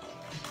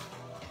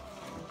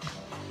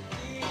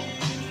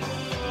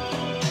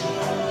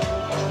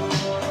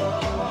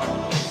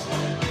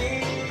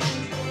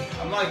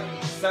 I'm like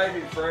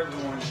excited for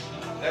everyone.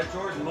 That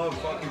Jordan Love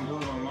fucking blew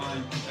my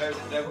mind.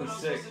 That was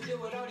sick.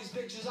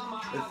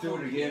 Let's do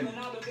it again.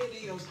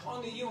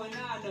 Only you and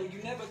I know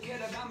you never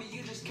cared about me,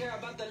 you just care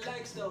about the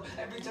likes though.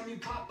 Every time you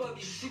pop up,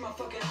 you see my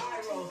fucking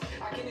eye roll.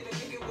 I can't even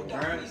kick it with the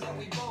homies that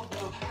we both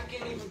know. I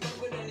can't even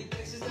fuck with any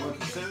places that we With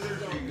the used to scissors,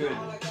 go. you good.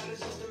 All I got is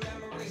just the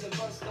memories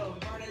of us though.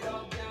 Burn it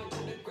all down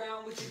to the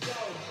ground with your go.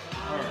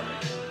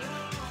 Alright.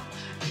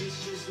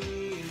 It's just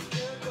me and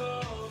your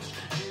ghost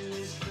and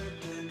this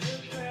crippling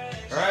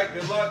depression. Alright,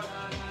 good luck.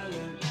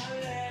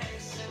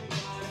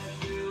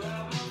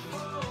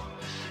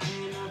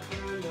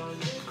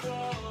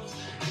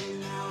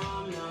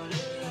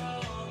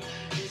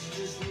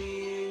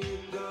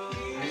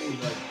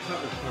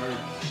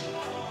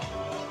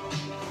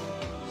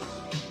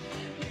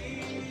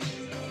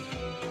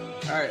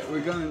 Alright,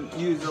 we're going to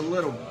use a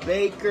little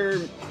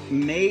Baker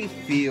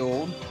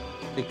Mayfield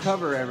to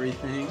cover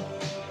everything.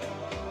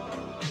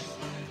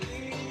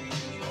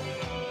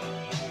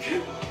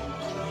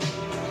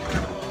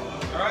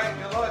 Alright,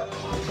 good luck.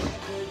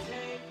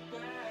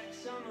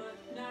 Summer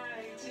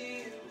nights,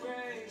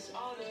 erase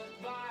all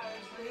the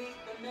vibes, leave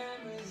the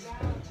memories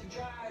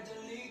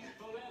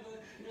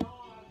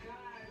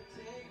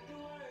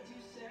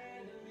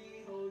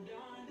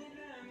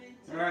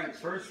right,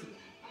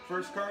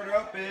 first card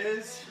up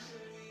is...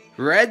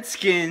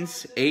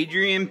 Redskins,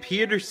 Adrian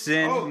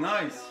Peterson. Oh,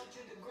 nice.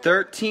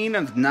 13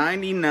 of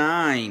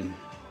 99.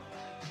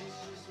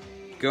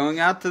 Going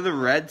out to the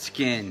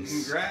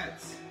Redskins.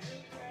 Congrats.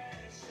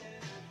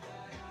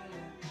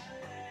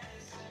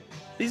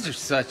 These are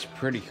such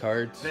pretty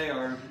cards. They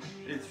are.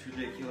 It's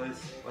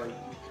ridiculous. Like,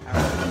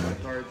 how good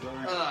the cards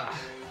are.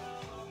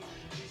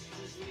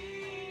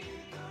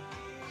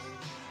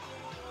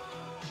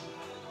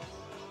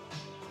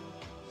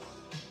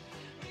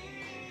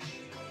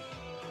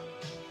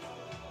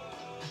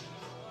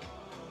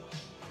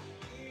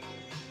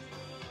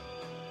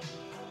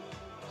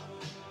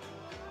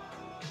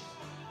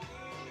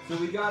 So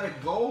we got a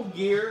gold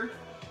gear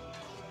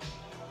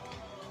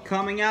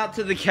coming out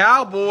to the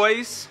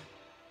Cowboys.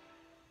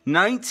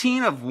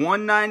 19 of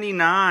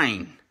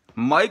 199.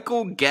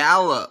 Michael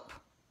Gallup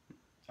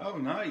Oh,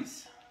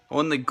 nice.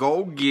 on the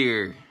gold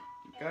gear.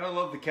 Gotta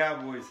love the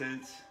Cowboys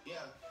hits.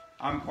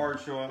 I'm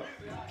partial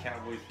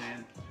Cowboys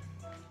fan.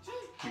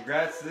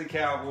 Congrats to the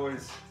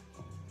Cowboys.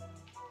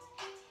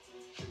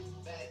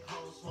 Back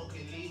home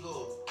smoking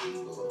legal.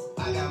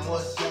 I got more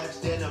slaps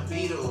than the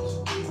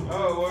Beatles.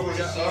 Oh, what we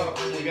got?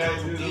 Oh, we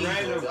gotta do the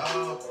random.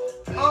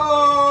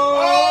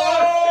 Oh!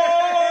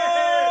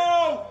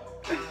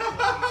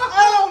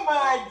 Oh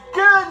my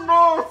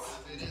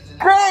goodness!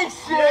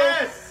 Gracious!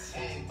 Yes!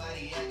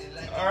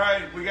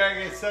 Alright, we gotta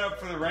get set up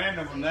for the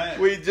random on that.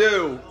 We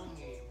do.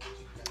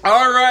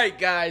 All right,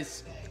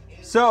 guys.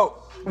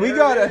 So we There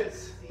got it a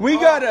is.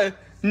 got a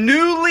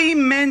newly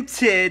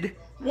minted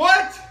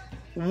What?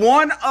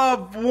 1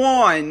 of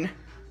 1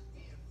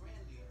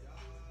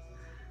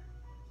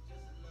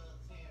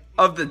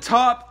 of the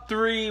top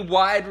 3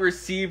 wide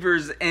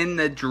receivers in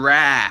the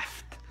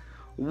draft.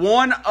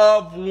 1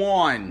 of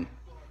 1.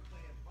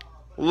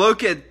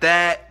 Look at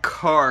that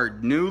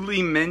card.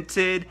 Newly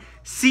minted.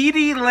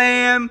 CeeDee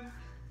Lamb,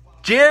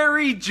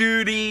 Jerry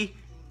Jeudy,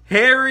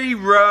 Harry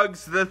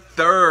Ruggs III.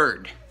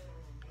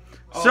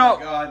 Oh So,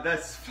 my god,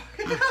 that's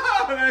fucking,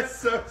 that's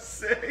so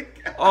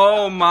sick.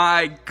 oh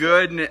my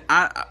goodness.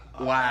 Wow.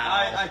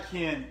 I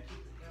can't.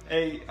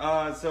 Hey,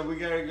 so we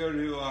gotta go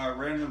to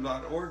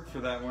random.org for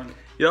that one.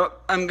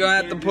 Yep, I'm gonna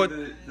have to Can't put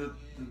do the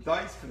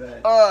dice for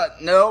that.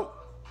 nope.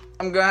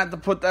 I'm gonna have to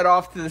put that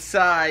off to the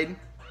side.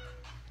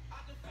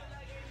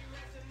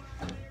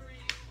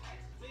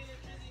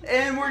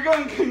 And we're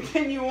going to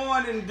continue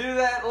on and do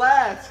that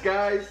last,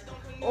 guys.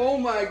 Oh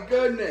my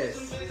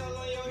goodness.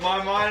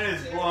 My mind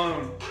is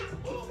blown.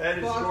 That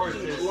is Fucking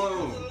gorgeous.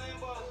 blown.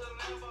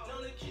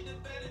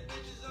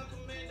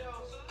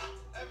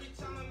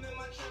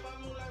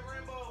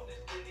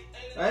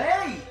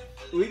 Hey,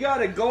 we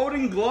got a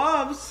Golden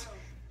Gloves.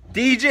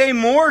 DJ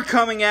Moore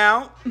coming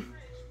out.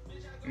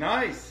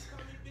 Nice.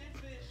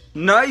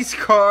 Nice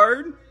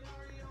card.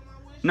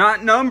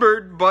 Not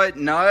numbered, but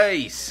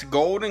nice.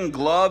 Golden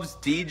Gloves,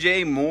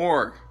 DJ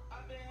Moore.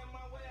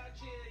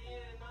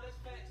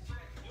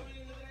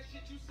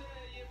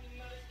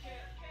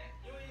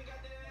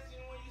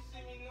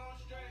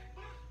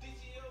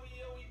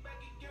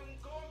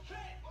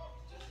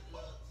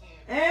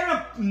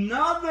 And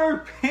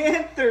another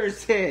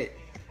Panthers hit.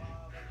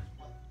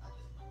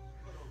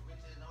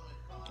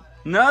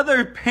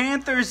 Another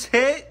Panthers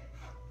hit.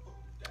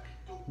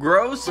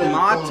 Gross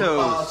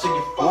Matos,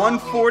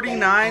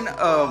 149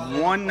 of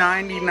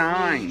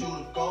 199. Still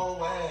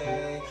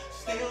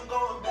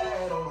going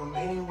bad on them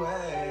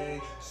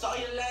anyway. Saw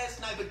you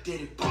last night, but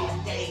did it all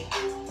day.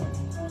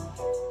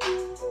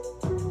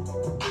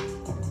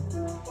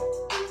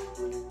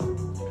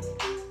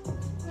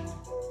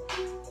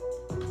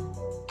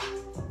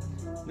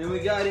 Then we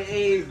got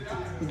a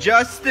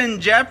Justin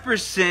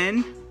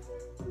Jefferson,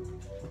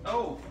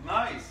 Oh,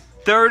 nice.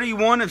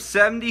 31 of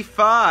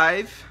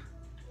 75.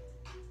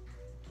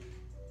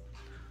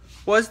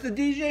 Was the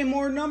DJ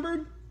Moore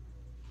numbered?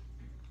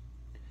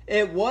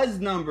 It was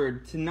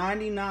numbered to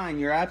 99.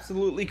 You're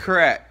absolutely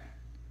correct.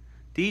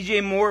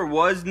 DJ Moore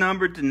was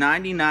numbered to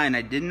 99.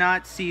 I did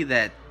not see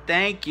that.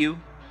 Thank you.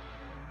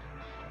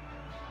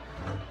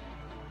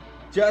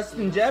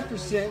 Justin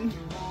Jefferson.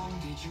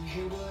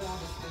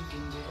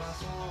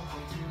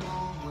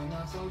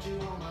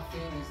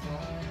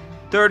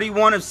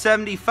 31 of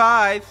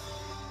 75.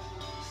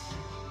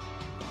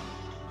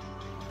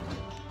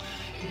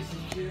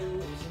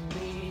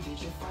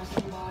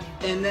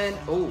 And then,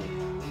 oh,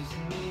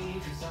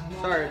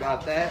 sorry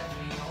about that.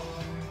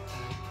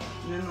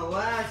 And then the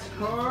last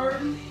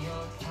card,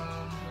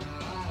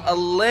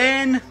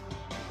 Lynn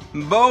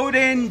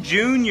Bowden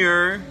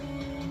Jr.,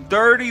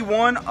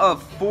 31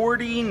 of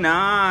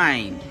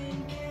 49.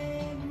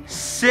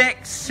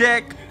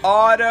 Sick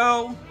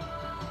auto.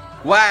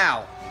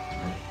 Wow.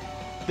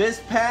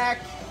 This pack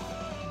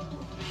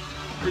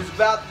is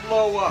about to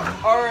blow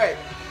up. All right,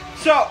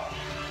 so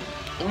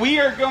we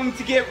are going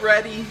to get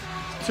ready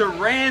to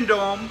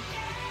random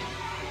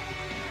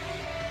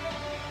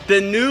the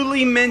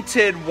newly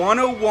minted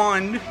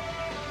 101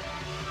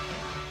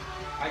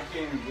 I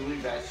can't even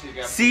believe that shit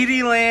got...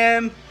 CeeDee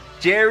Lamb,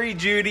 Jerry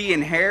Jeudy,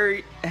 and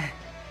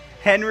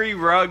Henry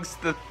Ruggs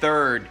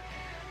III.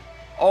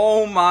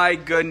 Oh my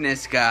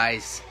goodness,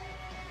 guys.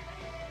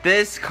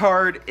 This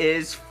card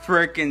is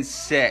freaking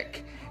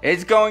sick.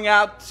 It's going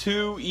out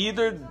to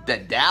either the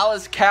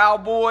Dallas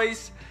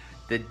Cowboys,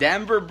 the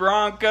Denver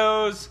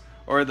Broncos,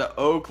 or the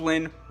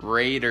Oakland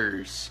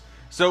Raiders.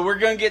 So we're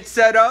going to get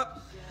set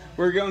up.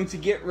 We're going to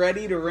get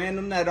ready to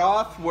random that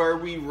off, where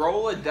we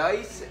roll a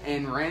dice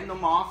and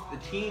random off the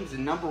teams,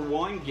 and number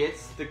one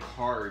gets the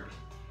card.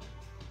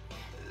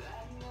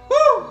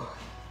 Woo!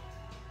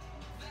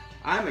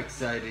 I'm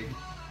excited.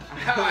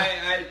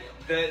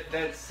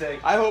 That's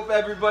sick. I hope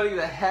everybody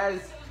that has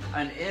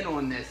an in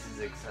on this is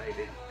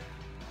excited.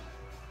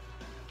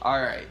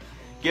 Alright,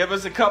 give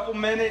us a couple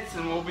minutes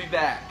and we'll be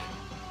back.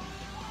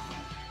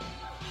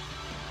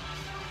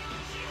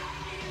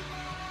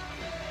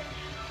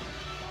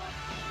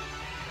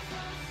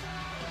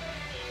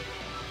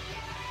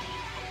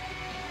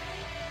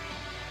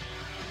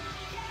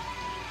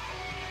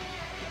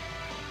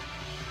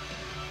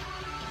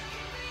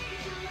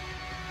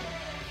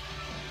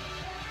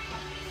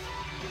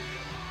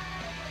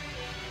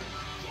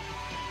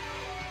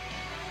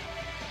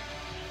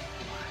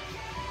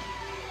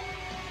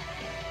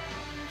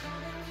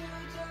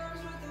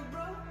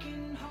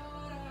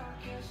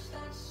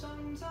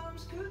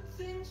 Sometimes good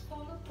things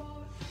fall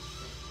apart.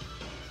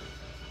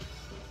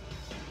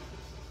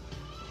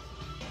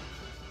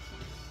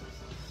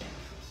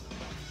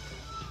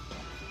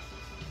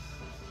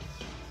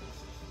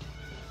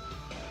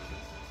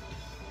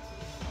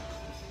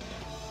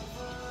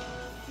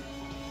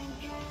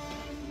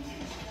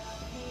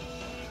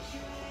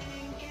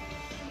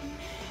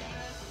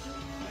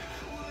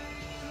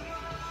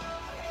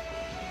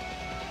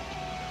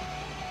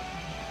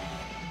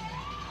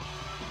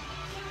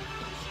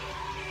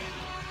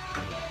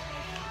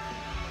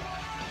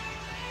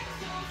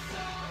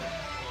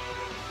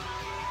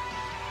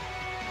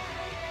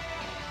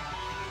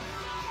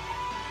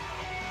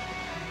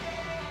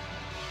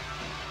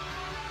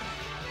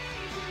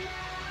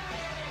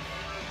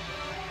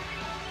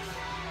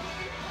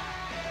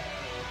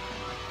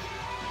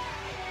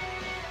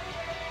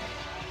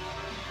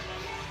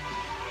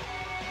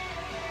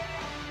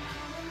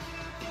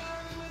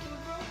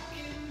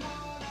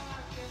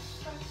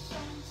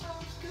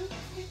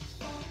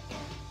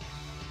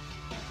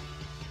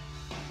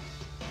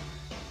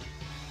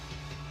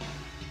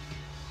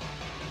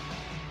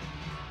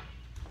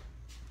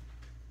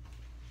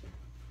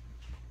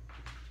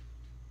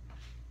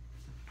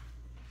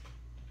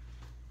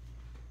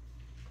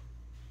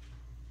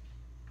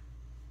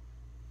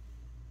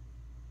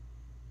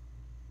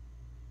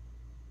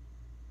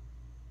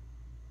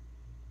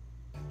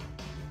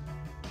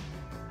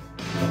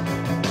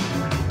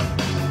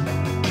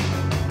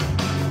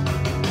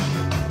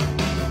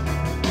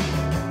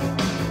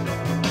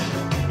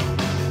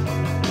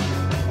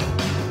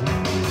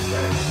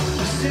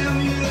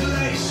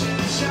 Simulation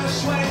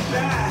just way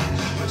back,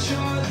 but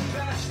you're the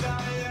best I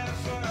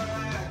ever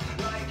had.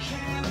 Like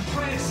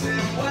handprints in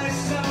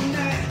West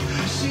Net,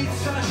 she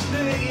touched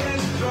me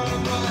as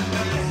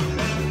permanent.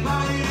 In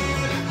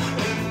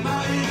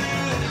my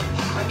head,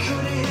 I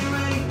couldn't hear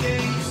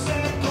anything you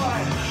said,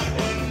 but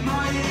in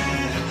my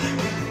head,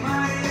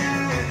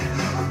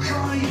 I'm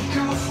calling you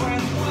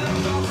girlfriend. What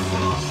the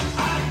fuck?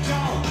 I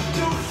don't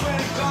do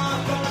fake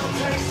love, but I'll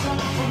take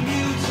some from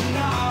you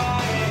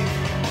tonight.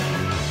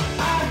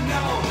 I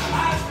know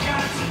I've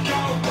got to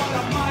go, but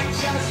I might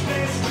just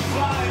miss the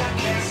flight. I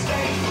can't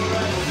stay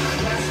forever.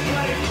 Let's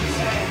play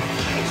pretend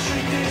and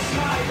treat this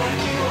night like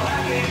you'll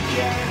have it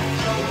again.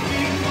 Don't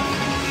be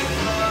mine,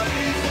 but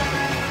it's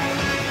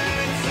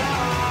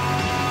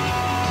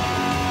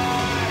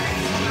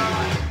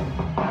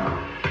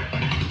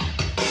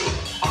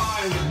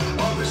I'm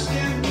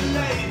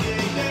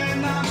overstimulated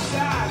and I'm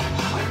sad.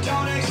 I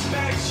don't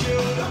expect you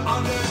to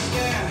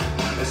understand.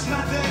 There's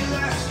nothing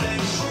less than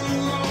true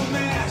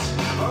romance,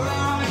 or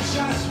I'm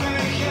just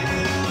making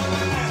it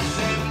less.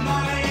 In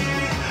my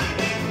head,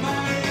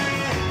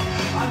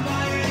 I'm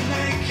lying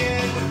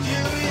naked with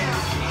you,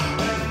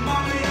 yeah. In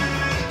my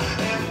head,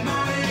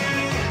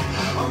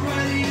 I'm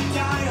ready to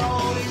die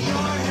holding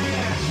your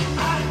hand.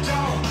 I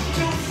don't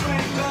do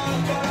fake love,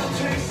 but I'll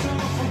take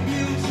some from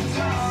you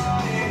tonight.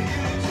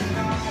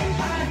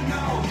 I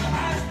know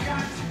I've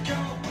got to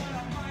go, but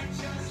I might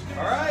just miss.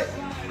 All right.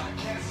 I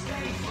can't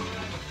stay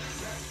forever.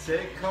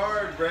 Sick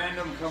card,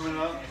 random coming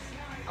up.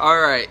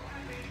 Alright,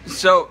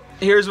 so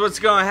here's what's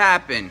going to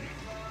happen.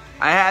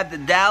 I have the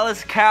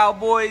Dallas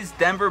Cowboys,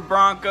 Denver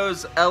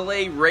Broncos,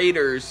 LA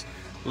Raiders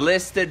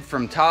listed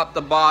from top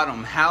to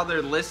bottom, how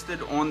they're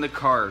listed on the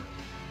card.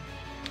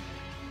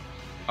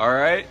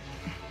 Alright,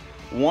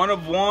 one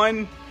of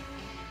one.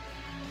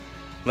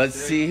 Let's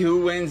see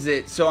who wins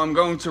it. So I'm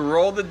going to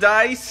roll the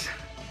dice,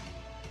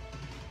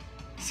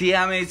 see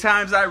how many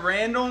times I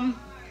random,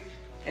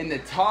 and the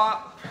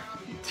top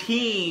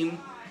team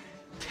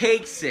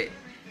takes it.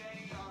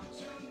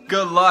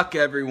 Good luck,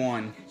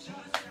 everyone.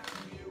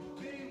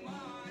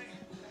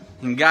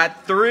 And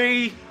got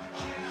three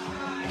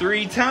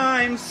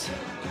times.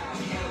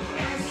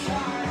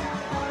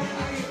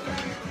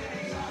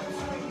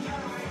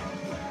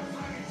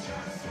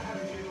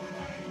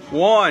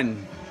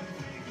 1,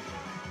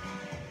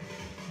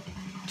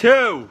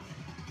 2,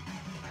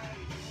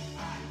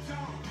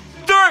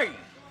 3.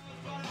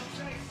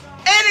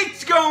 And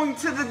it's going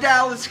to the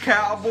Dallas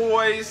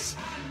Cowboys.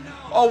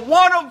 A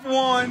 1 of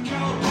 1,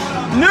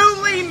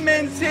 newly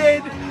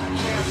minted,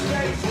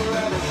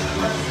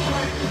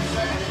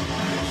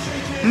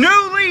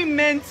 newly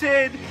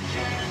minted,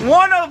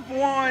 1 of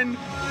 1,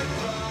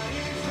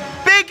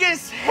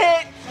 biggest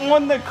hit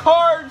on the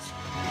cards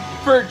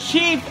for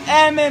Chief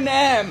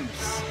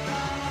M&M's.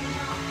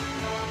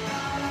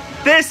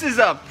 This is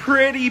a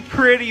pretty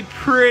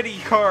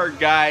card,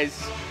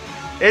 guys.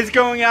 It's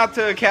going out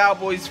to a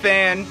Cowboys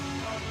fan.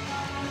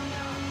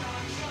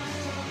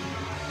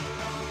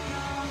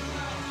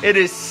 It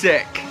is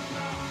sick.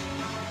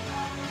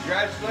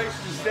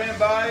 Congratulations, stand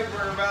by.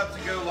 We're about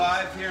to go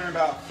live here in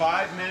about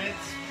 5 minutes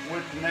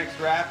with the next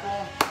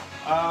raffle.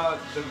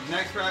 The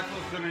next raffle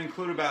is going to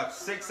include about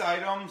 6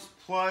 items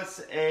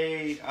plus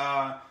a,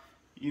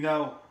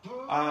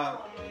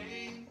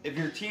 if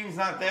your team's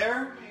not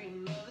there,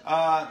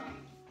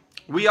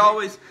 we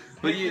always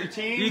pick your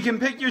team. You can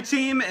pick your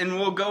team, and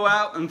we'll go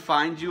out and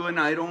find you an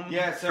item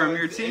from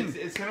your team.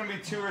 It's going to be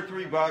 $2 or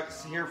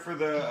 $3 here for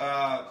the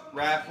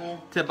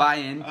raffle To buy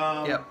in.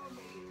 Yep.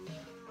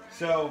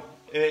 So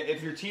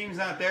if your team's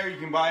not there, you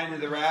can buy into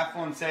the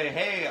raffle and say,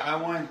 hey, I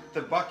want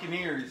the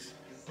Buccaneers,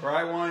 or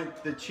I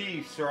want the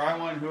Chiefs, or I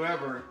want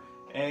whoever,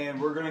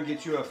 and we're going to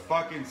get you a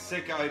fucking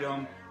sick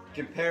item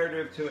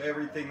comparative to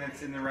everything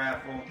that's in the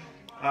raffle.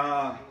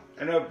 I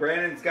know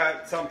Brandon's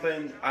got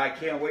something I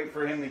can't wait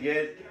for him to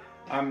get.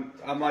 I'm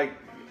like,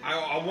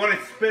 I want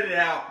to spit it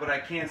out, but I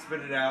can't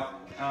spit it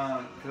out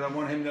because I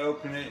want him to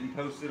open it and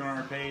post it on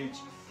our page.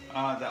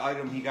 The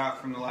item he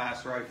got from the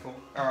last raffle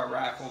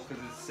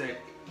because it's sick.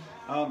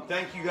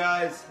 Thank you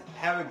guys.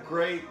 Have a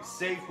great,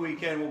 safe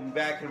weekend. We'll be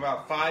back in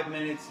about 5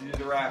 minutes to do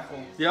the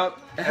raffle. Yep.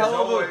 As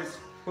always,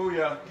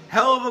 booyah.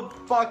 Hell of a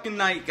fucking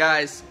night,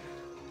 guys.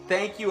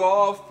 Thank you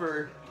all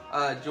for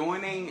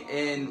joining,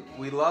 and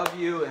we love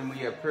you, and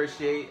we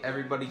appreciate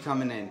everybody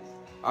coming in.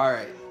 All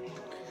right.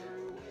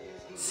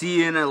 See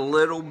you in a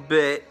little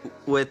bit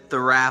with the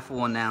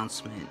raffle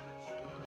announcement.